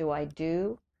question, what do I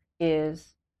do,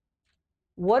 is,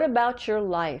 what about your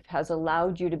life has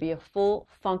allowed you to be a full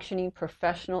functioning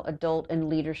professional adult in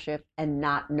leadership and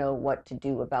not know what to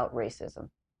do about racism?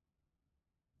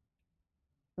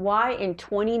 Why in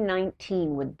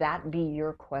 2019 would that be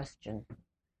your question?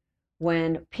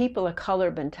 When people of color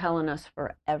have been telling us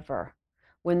forever,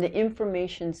 when the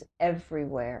information's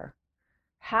everywhere,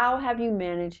 how have you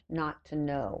managed not to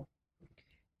know?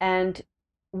 And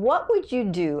what would you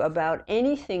do about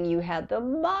anything you had the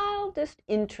mildest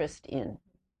interest in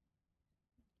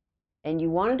and you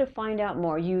wanted to find out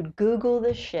more? You'd Google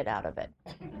the shit out of it.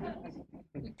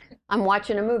 I'm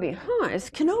watching a movie. Is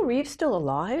Keanu Reeves still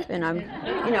alive? And I'm,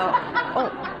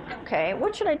 oh, okay,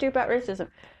 what should I do about racism?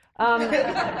 .com.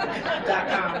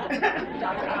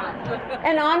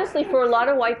 And honestly, for a lot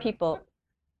of white people,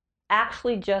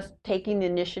 actually just taking the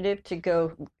initiative to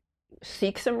go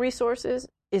seek some resources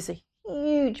is a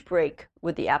huge break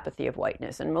with the apathy of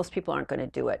whiteness, and most people aren't going to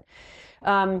do it.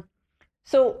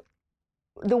 So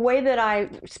the way that I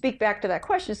speak back to that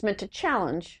question is meant to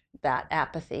challenge that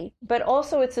apathy, but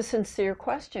also it's a sincere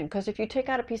question, because if you take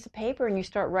out a piece of paper and you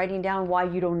start writing down why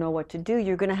you don't know what to do,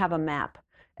 you're going to have a map,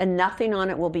 and nothing on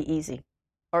it will be easy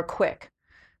or quick.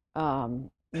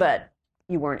 But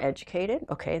you weren't educated.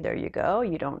 Okay, there you go.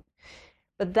 You don't.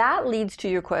 But that leads to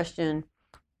your question,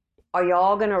 are you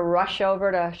all going to rush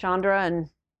over to Chandra and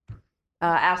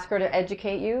ask her to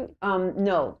educate you?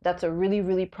 No, that's a really,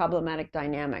 really problematic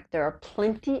dynamic. There are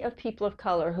plenty of people of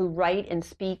color who write and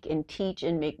speak and teach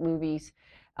and make movies,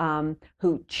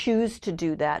 who choose to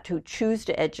do that, who choose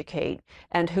to educate,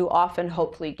 and who often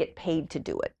hopefully get paid to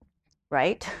do it,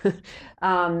 right?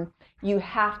 You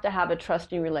have to have a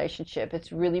trusting relationship.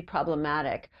 It's really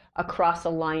problematic across a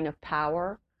line of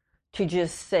power to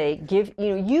just say,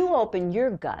 you open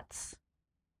your guts.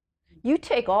 You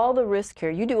take all the risk here.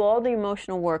 You do all the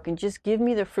emotional work and just give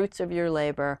me the fruits of your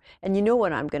labor. And you know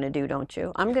what I'm going to do, don't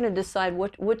you? I'm going to decide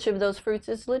which of those fruits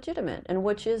is legitimate and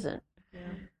which isn't.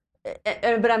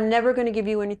 Yeah. But I'm never going to give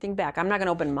you anything back. I'm not going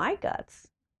to open my guts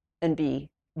and be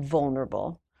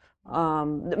vulnerable.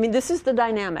 This is the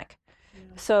dynamic. Yeah.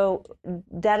 So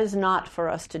that is not for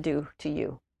us to do to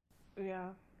you.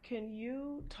 Yeah. Can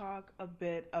you talk a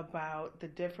bit about the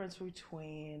difference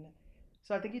between,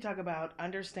 so I think you talk about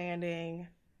understanding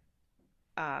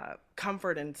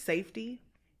comfort and safety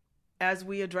as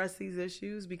we address these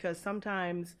issues, because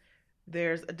sometimes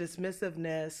there's a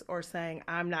dismissiveness or saying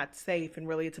I'm not safe, and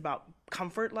really it's about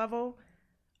comfort level,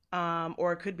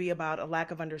 or it could be about a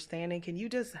lack of understanding. Can you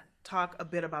just talk a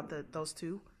bit about those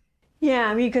two? Yeah,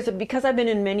 I mean, because I've been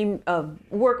in many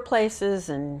workplaces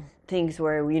and things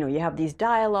where you have these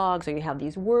dialogues or you have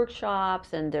these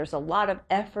workshops, and there's a lot of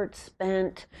effort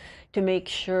spent to make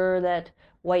sure that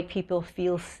white people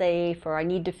feel safe, or I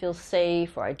need to feel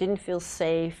safe, or I didn't feel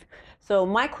safe. So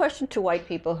my question to white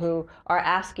people who are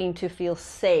asking to feel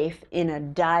safe in a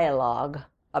dialogue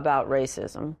about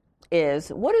racism is,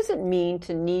 what does it mean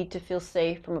to need to feel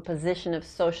safe from a position of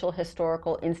social,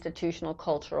 historical, institutional,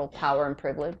 cultural power and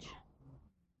privilege?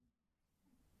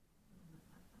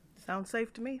 Sounds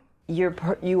safe to me.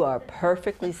 You are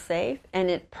perfectly safe, and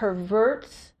it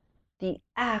perverts the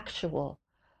actual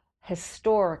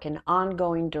historic and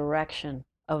ongoing direction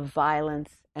of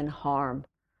violence and harm,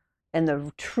 and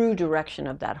the true direction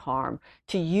of that harm,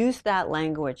 to use that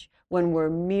language when we're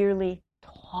merely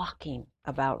talking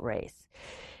about race.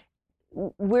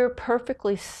 We're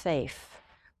perfectly safe.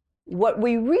 What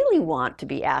we really want to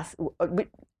be asked,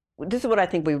 this is what I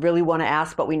think we really want to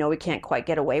ask, but we know we can't quite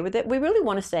get away with it. We really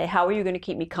want to say, how are you going to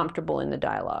keep me comfortable in the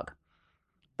dialogue?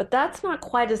 But that's not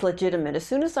quite as legitimate. As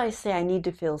soon as I say I need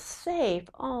to feel safe,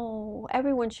 oh,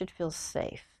 everyone should feel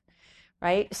safe,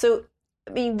 right? So,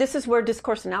 I mean, this is where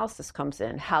discourse analysis comes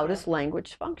in. How does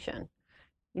language function?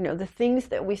 The things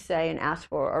that we say and ask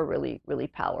for are really, really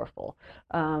powerful.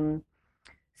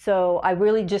 So I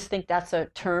really just think that's a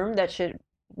term that should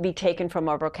be taken from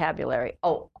our vocabulary.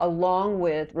 Oh, along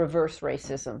with reverse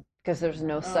racism, because there's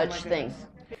no such thing.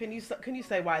 Can you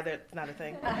say why that's not a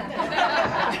thing?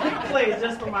 Please,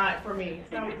 just for me.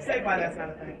 Say why that's not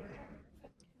a thing.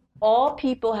 All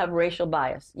people have racial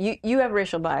bias. You have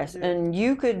racial bias, and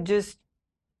you could just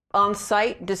on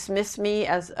sight dismiss me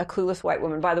as a clueless white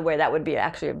woman. By the way, that would be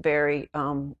actually a very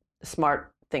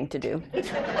smart thing to do.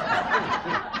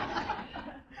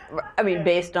 I mean,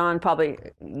 based on probably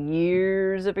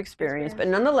years of experience. But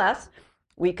nonetheless,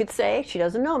 we could say, she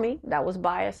doesn't know me. That was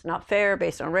bias, not fair,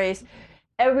 based on race.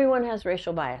 Everyone has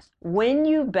racial bias. When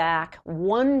you back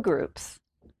one group's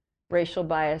racial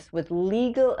bias with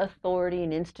legal authority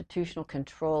and institutional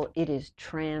control, it is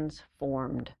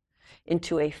transformed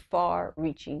into a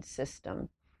far-reaching system.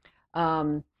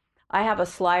 I have a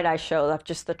slide I show of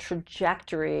just the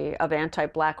trajectory of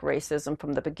anti-Black racism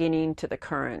from the beginning to the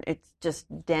current. It's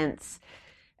just dense.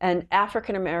 And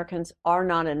African Americans are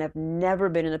not and have never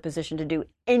been in a position to do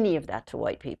any of that to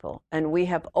white people. And we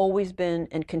have always been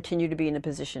and continue to be in a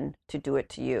position to do it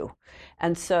to you.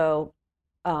 And so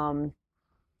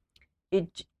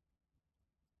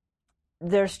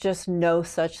there's just no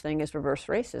such thing as reverse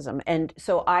racism. And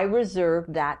so I reserve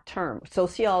that term.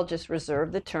 Sociologists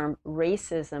reserve the term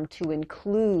racism to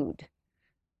include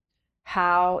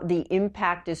how the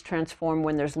impact is transformed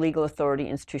when there's legal authority,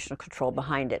 institutional control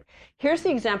behind it. Here's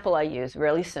the example I use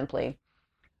really simply.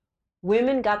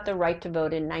 Women got the right to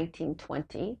vote in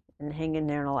 1920, and hang in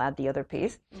there and I'll add the other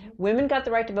piece. Mm-hmm. Women got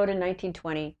the right to vote in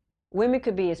 1920. Women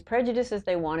could be as prejudiced as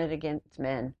they wanted against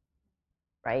men,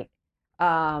 right?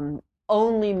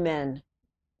 Only men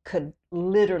could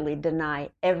literally deny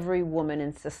every woman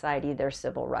in society their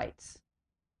civil rights,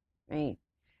 right?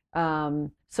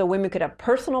 So women could have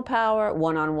personal power,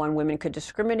 one-on-one. Women could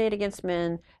discriminate against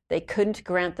men. They couldn't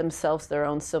grant themselves their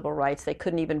own civil rights. They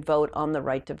couldn't even vote on the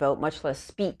right to vote, much less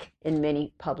speak in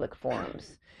many public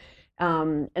forums.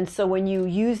 And so when you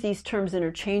use these terms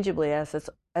interchangeably as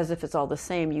if it's all the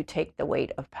same, you take the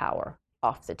weight of power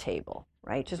off the table,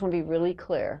 right? Just want to be really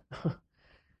clear.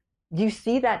 Do you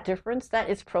see that difference? That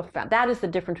is profound. That is the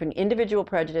difference between individual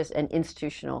prejudice and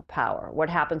institutional power. What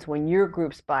happens when your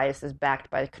group's bias is backed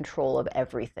by the control of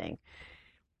everything.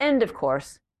 And of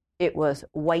course, it was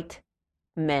white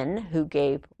men who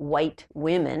gave white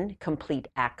women complete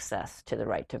access to the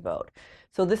right to vote.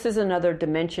 So this is another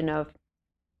dimension of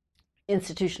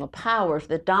institutional power.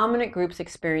 The dominant group's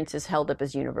experience is held up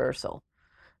as universal.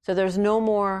 So there's no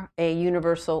more a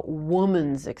universal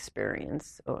woman's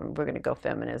experience. We're going to go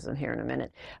feminism here in a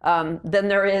minute. Then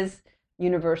there is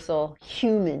universal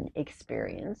human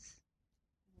experience.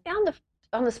 On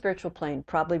the spiritual plane,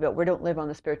 probably, but we don't live on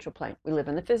the spiritual plane. We live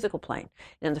on the physical plane.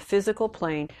 And on the physical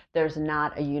plane, there's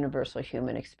not a universal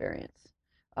human experience.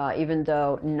 Even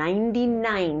though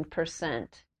 99%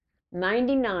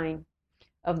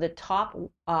 of the top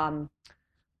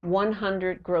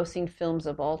 100 grossing films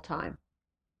of all time,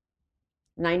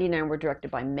 99 were directed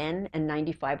by men and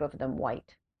 95 of them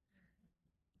white.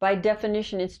 By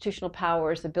definition, institutional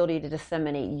power is the ability to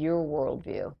disseminate your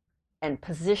worldview and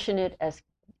position it as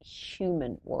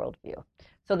human worldview.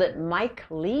 So that Mike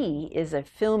Lee is a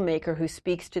filmmaker who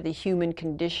speaks to the human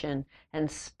condition,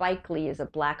 and Spike Lee is a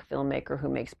black filmmaker who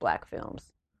makes black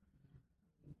films.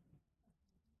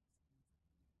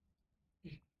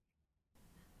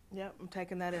 Yep, I'm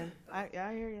taking that in. I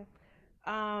hear you.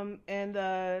 And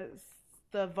the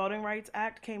Voting Rights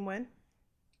Act came when?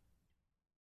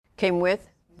 Came with?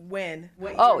 When?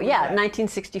 What Oh, year was yeah, that?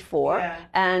 1964. Yeah.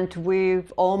 And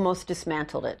we've almost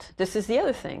dismantled it. This is the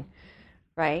other thing,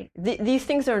 right? These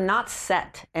things are not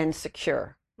set and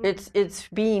secure. It's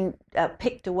being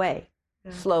picked away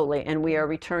slowly, and we are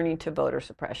returning to voter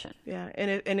suppression. Yeah,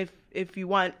 and if you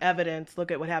want evidence,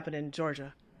 look at what happened in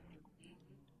Georgia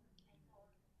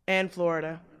and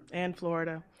Florida and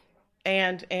right?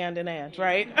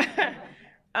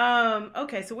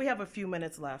 Okay, so we have a few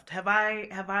minutes left. Have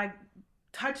I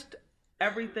touched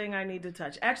everything I need to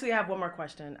touch? Actually, I have one more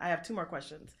question. I have two more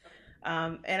questions.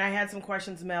 And I had some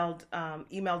questions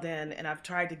emailed in, and I've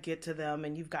tried to get to them,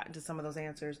 and you've gotten to some of those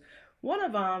answers. One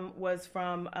of them was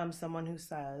from someone who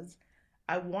says,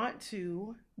 I want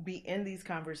to be in these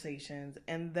conversations,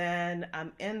 and then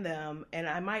I'm in them, and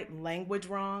I might language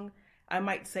wrong. I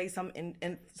might say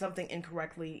something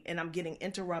incorrectly, and I'm getting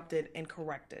interrupted and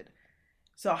corrected.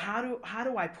 So how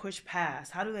do I push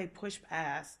past? How do they push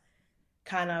past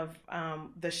kind of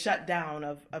the shutdown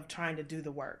of trying to do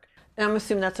the work? And I'm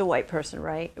assuming that's a white person,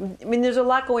 right? I mean, there's a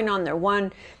lot going on there.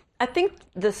 One, I think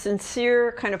the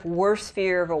sincere kind of worst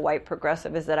fear of a white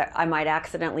progressive is that I might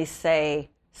accidentally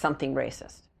say something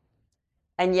racist.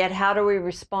 And yet, how do we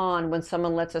respond when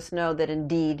someone lets us know that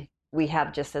indeed we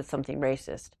have just said something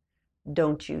racist?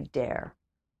 Don't you dare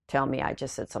tell me I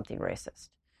just said something racist,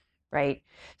 right?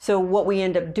 So what we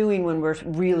end up doing when we're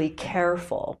really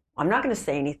careful, I'm not going to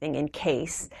say anything in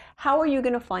case. How are you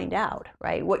going to find out,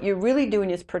 right? What you're really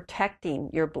doing is protecting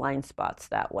your blind spots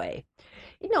that way.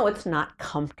 You know, it's not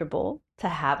comfortable to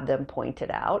have them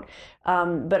pointed out,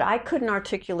 but I couldn't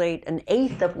articulate an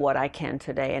eighth of what I can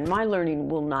today, and my learning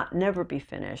will never be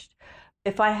finished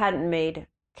if I hadn't made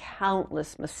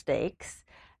countless mistakes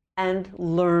and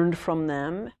learned from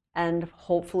them and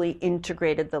hopefully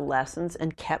integrated the lessons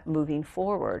and kept moving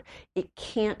forward. It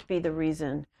can't be the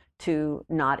reason to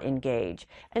not engage.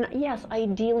 And yes,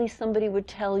 ideally somebody would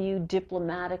tell you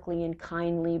diplomatically and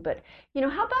kindly, but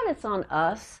how about it's on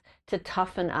us to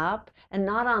toughen up and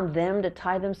not on them to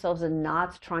tie themselves in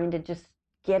knots trying to just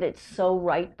get it so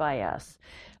right by us.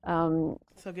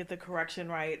 So get the correction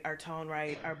right, our tone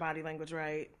right, our body language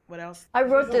right. What else? I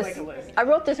wrote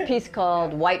this piece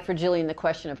called White Fragility and the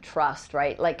Question of Trust,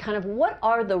 right? Like kind of what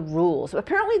are the rules?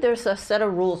 Apparently there's a set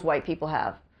of rules white people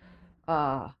have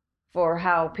for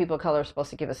how people of color are supposed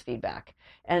to give us feedback.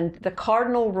 And the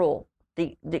cardinal rule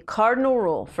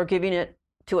for giving it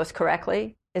to us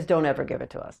correctly is don't ever give it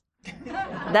to us.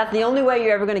 That's the only way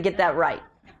you're ever going to get that right.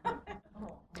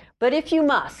 But if you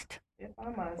must,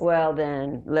 well,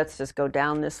 then let's just go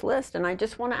down this list. And I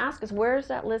just want to ask us, where does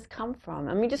that list come from?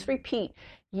 Let me just repeat.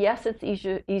 Yes, it's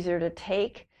easier to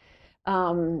take.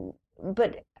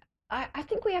 But I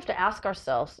think we have to ask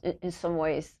ourselves in some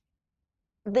ways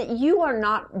that you are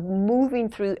not moving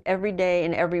through every day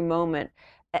and every moment.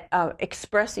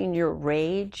 Expressing your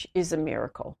rage is a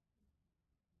miracle.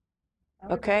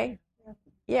 Okay?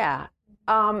 Yeah.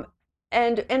 And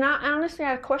I honestly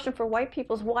have a question for white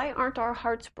people is why aren't our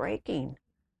hearts breaking?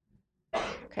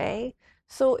 Okay?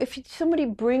 So if somebody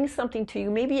brings something to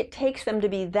you, maybe it takes them to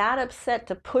be that upset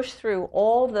to push through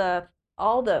all the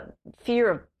fear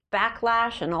of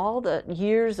backlash and all the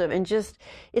years of, and just,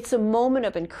 it's a moment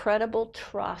of incredible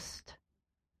trust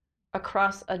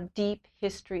across a deep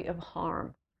history of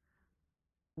harm.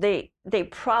 They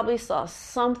probably saw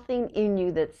something in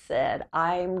you that said,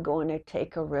 I'm going to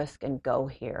take a risk and go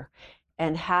here.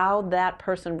 And how that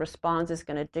person responds is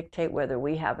going to dictate whether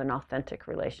we have an authentic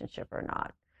relationship or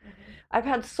not. Mm-hmm. I've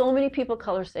had so many people of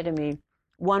color say to me,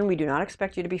 one, we do not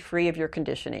expect you to be free of your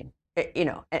conditioning,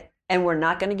 and we're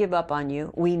not going to give up on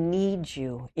you. We need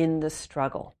you in the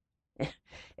struggle.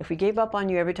 If we gave up on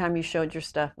you every time you showed your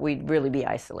stuff, we'd really be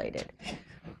isolated.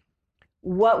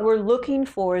 What we're looking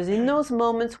for is in those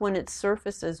moments when it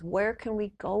surfaces, where can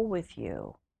we go with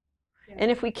you? Yeah.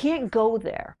 And if we can't go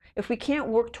there, if we can't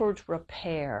work towards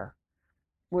repair,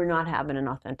 we're not having an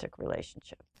authentic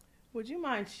relationship. Would you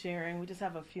mind sharing, we just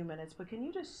have a few minutes, but can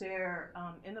you just share,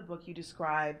 in the book you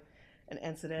describe an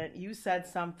incident, you said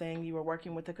something, you were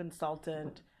working with a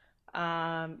consultant,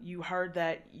 you heard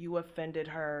that you offended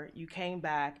her, you came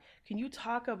back. Can you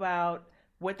talk about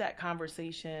what that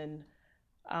conversation,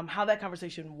 how that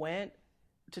conversation went,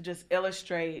 to just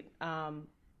illustrate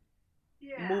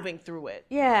moving through it?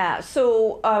 Yeah,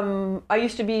 so I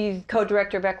used to be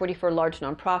co-director of equity for a large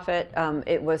nonprofit.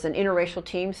 It was an interracial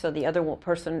team, so the other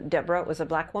person, Deborah, was a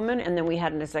black woman, and then we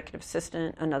had an executive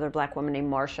assistant, another black woman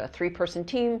named Marsha, three-person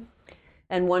team.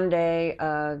 And one day,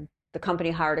 the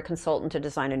company hired a consultant to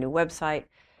design a new website.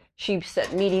 She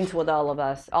set meetings with all of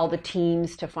us, all the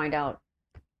teams, to find out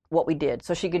what we did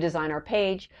so she could design our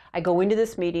page. I go into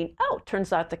this meeting. Oh,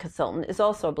 turns out the consultant is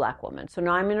also a black woman. So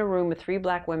now I'm in a room with three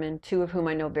black women, two of whom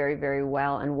I know very, very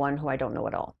well, and one who I don't know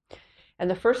at all. And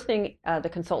the first thing the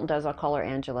consultant does, I'll call her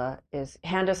Angela, is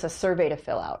hand us a survey to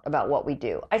fill out about what we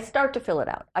do. I start to fill it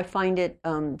out. I find it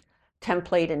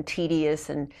template and tedious,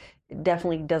 and it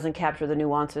definitely doesn't capture the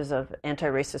nuances of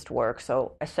anti-racist work.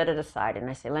 So I set it aside and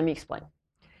I say, let me explain.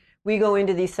 We go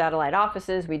into these satellite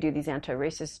offices. We do these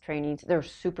anti-racist trainings. They're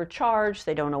supercharged.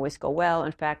 They don't always go well.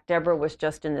 In fact, Deborah was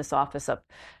just in this office up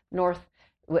north.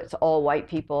 It's all white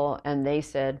people, and they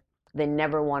said they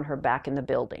never want her back in the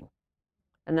building.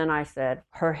 And then I said,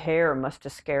 her hair must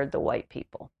have scared the white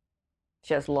people.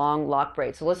 She has long lock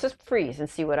braids. So let's just freeze and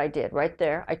see what I did. Right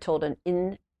there, I told an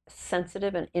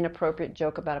insensitive and inappropriate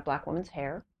joke about a black woman's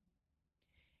hair.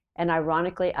 And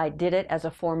ironically, I did it as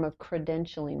a form of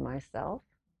credentialing myself,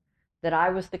 that I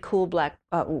was the cool black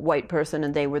white person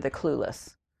and they were the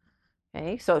clueless.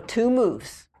 Okay, so two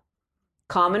moves,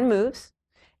 common moves.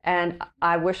 And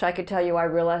I wish I could tell you I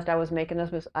realized I was making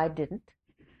those moves. I didn't.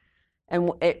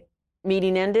 And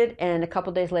meeting ended, and a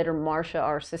couple days later, Marsha,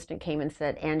 our assistant, came and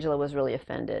said, Angela was really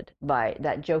offended by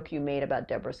that joke you made about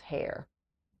Deborah's hair.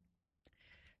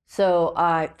 So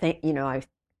I think,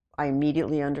 I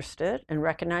immediately understood and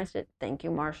recognized it. Thank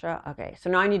you, Marsha. Okay, so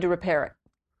now I need to repair it.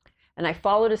 And I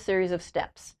followed a series of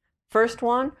steps. First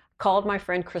one, called my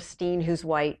friend Christine, who's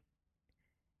white,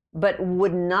 but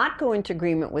would not go into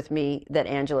agreement with me that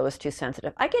Angela was too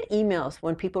sensitive. I get emails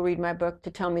when people read my book to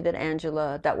tell me that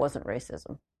Angela, that wasn't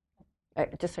racism. I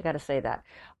got to say that.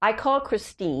 I called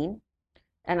Christine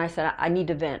and I said, I need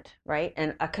to vent, right?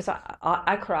 And because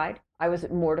I cried, I was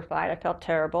mortified, I felt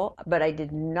terrible, but I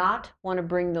did not want to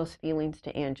bring those feelings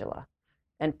to Angela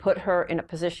and put her in a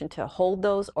position to hold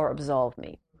those or absolve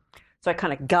me. So I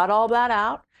kind of got all that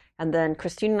out, and then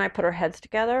Christine and I put our heads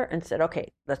together and said,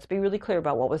 okay, let's be really clear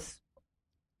about what was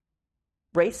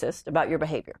racist about your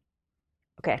behavior.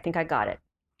 Okay, I think I got it.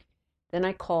 Then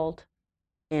I called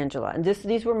Angela, and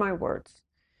these were my words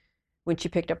when she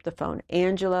picked up the phone.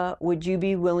 Angela, would you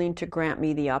be willing to grant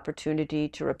me the opportunity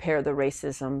to repair the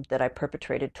racism that I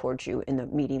perpetrated towards you in the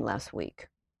meeting last week?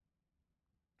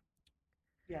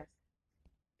 Yes.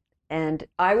 And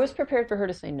I was prepared for her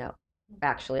to say no.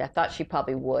 Actually, I thought she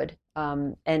probably would.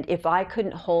 And if I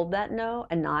couldn't hold that no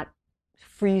and not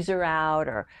freeze her out,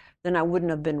 then I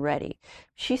wouldn't have been ready.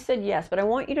 She said yes, but I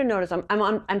want you to notice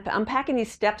I'm unpacking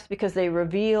these steps because they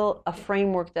reveal a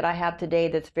framework that I have today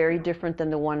that's very different than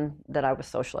the one that I was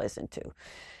socialized into.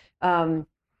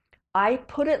 I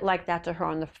put it like that to her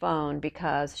on the phone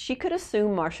because she could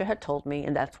assume Marsha had told me,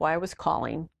 and that's why I was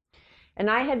calling. And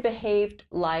I had behaved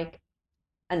like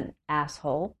an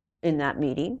asshole in that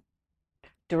meeting.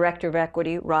 Director of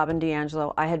Equity, Robin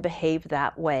DiAngelo, I had behaved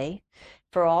that way.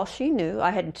 For all she knew, I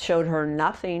had showed her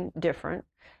nothing different.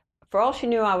 For all she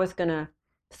knew, I was going to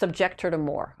subject her to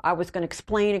more. I was going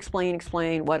to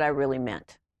explain what I really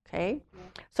meant. Okay?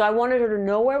 Yeah. So I wanted her to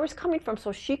know where I was coming from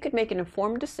so she could make an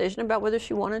informed decision about whether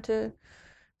she wanted to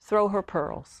throw her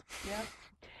pearls. Yeah.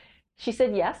 She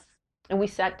said yes, and we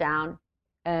sat down,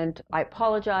 and I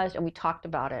apologized, and we talked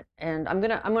about it. And I'm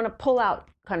gonna pull out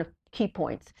kind of key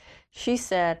points. She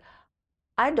said,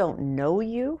 I don't know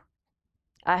you.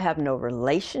 I have no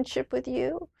relationship with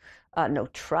you, no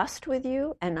trust with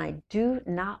you, and I do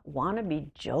not want to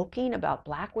be joking about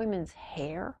black women's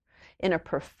hair in a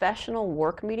professional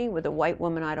work meeting with a white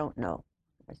woman I don't know.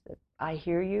 I said, I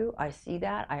hear you. I see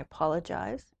that. I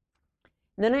apologize.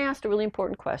 And then I asked a really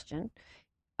important question.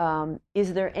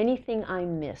 Is there anything I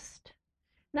missed?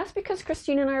 And that's because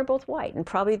Christine and I are both white, and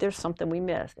probably there's something we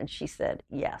missed. And she said,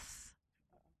 yes.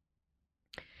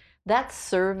 That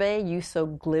survey you so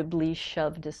glibly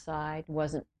shoved aside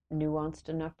wasn't nuanced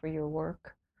enough for your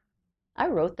work. I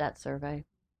wrote that survey.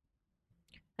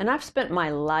 And I've spent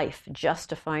my life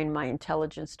justifying my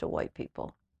intelligence to white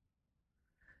people.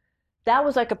 That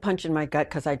was like a punch in my gut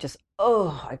because I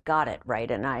got it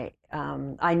right. And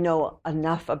I know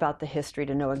enough about the history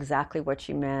to know exactly what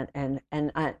she meant. And you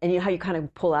know how you kind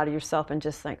of pull out of yourself and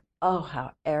just think, oh,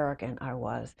 how arrogant I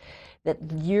was, that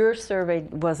your survey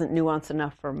wasn't nuanced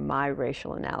enough for my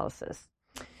racial analysis.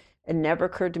 It never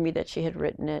occurred to me that she had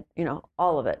written it,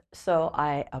 all of it. So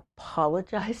I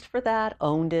apologized for that,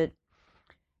 owned it.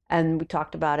 And we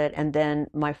talked about it. And then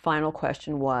my final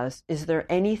question was, is there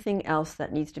anything else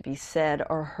that needs to be said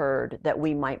or heard that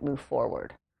we might move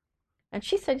forward? And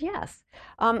she said, yes.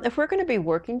 If we're going to be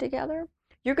working together,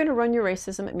 you're going to run your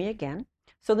racism at me again.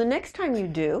 So the next time you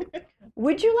do,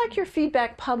 would you like your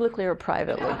feedback publicly or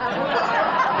privately?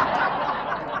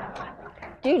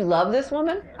 Do you love this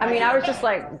woman? I mean, I was just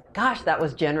like, gosh, that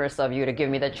was generous of you to give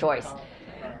me the choice.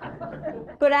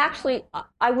 But actually,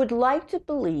 I would like to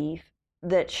believe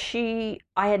that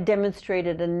I had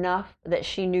demonstrated enough that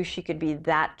she knew she could be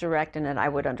that direct and that I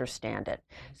would understand it.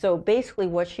 So basically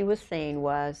what she was saying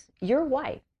was, you're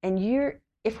white, and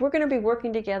if we're going to be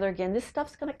working together again, this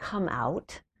stuff's going to come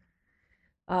out.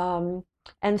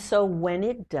 And so when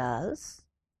it does,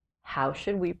 how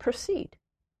should we proceed,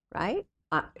 right?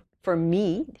 For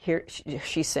me, here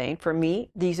she's saying, for me,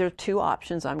 these are two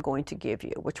options I'm going to give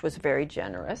you, which was very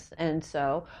generous. And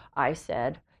so I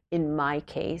said, in my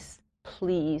case,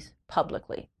 please,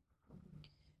 publicly.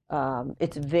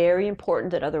 It's very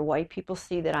important that other white people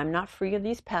see that I'm not free of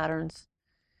these patterns.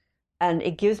 And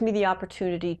it gives me the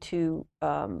opportunity to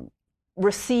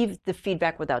receive the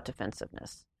feedback without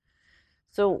defensiveness.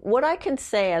 So what I can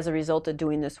say as a result of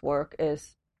doing this work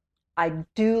is I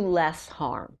do less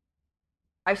harm.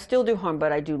 I still do harm,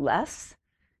 but I do less.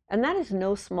 And that is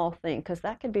no small thing, because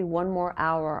that could be one more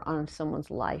hour on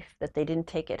someone's life that they didn't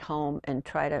take it home and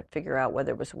try to figure out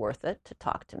whether it was worth it to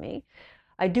talk to me.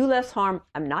 I do less harm.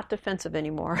 I'm not defensive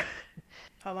anymore.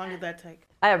 How long did that take?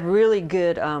 I have really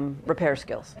good repair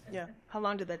skills. Yeah. How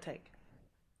long did that take?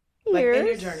 Years. Like in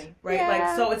your journey, right? Yeah.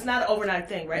 Like, so it's not an overnight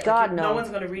thing, right? God, like no. No one's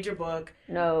going to read your book,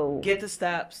 no, get the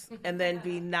steps, and then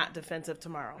be not defensive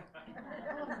tomorrow.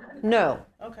 No.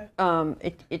 Okay.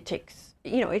 It takes,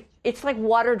 it's like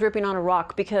water dripping on a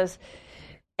rock, because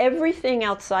everything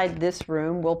outside this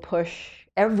room will push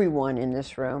everyone in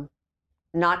this room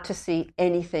not to see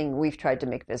anything we've tried to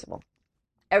make visible.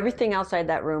 Everything outside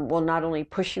that room will not only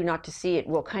push you not to see it,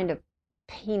 will kind of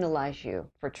penalize you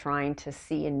for trying to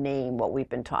see and name what we've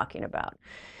been talking about.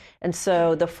 And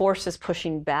so the force is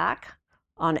pushing back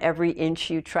on every inch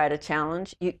you try to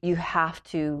challenge. You have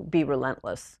to be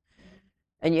relentless,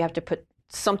 and you have to put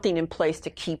something in place to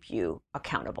keep you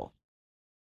accountable.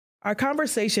 Our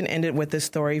conversation ended with this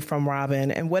story from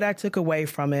Robin, and what I took away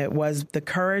from it was the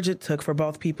courage it took for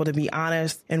both people to be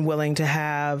honest and willing to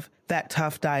have that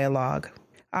tough dialogue.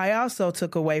 I also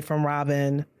took away from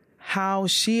Robin how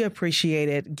she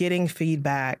appreciated getting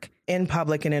feedback in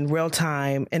public and in real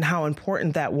time, and how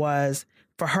important that was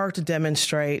for her to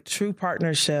demonstrate true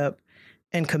partnership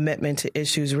and commitment to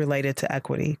issues related to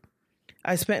equity.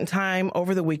 I spent time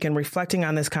over the weekend reflecting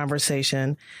on this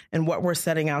conversation and what we're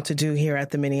setting out to do here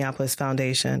at the Minneapolis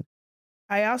Foundation.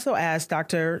 I also asked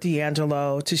Dr.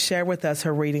 D'Angelo to share with us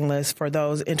her reading list for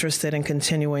those interested in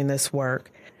continuing this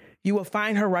work. You will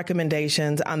find her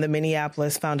recommendations on the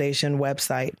Minneapolis Foundation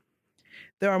website.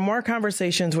 There are more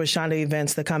conversations with Shonda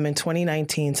events that come in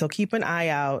 2019, so keep an eye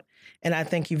out, and I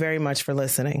thank you very much for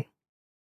listening.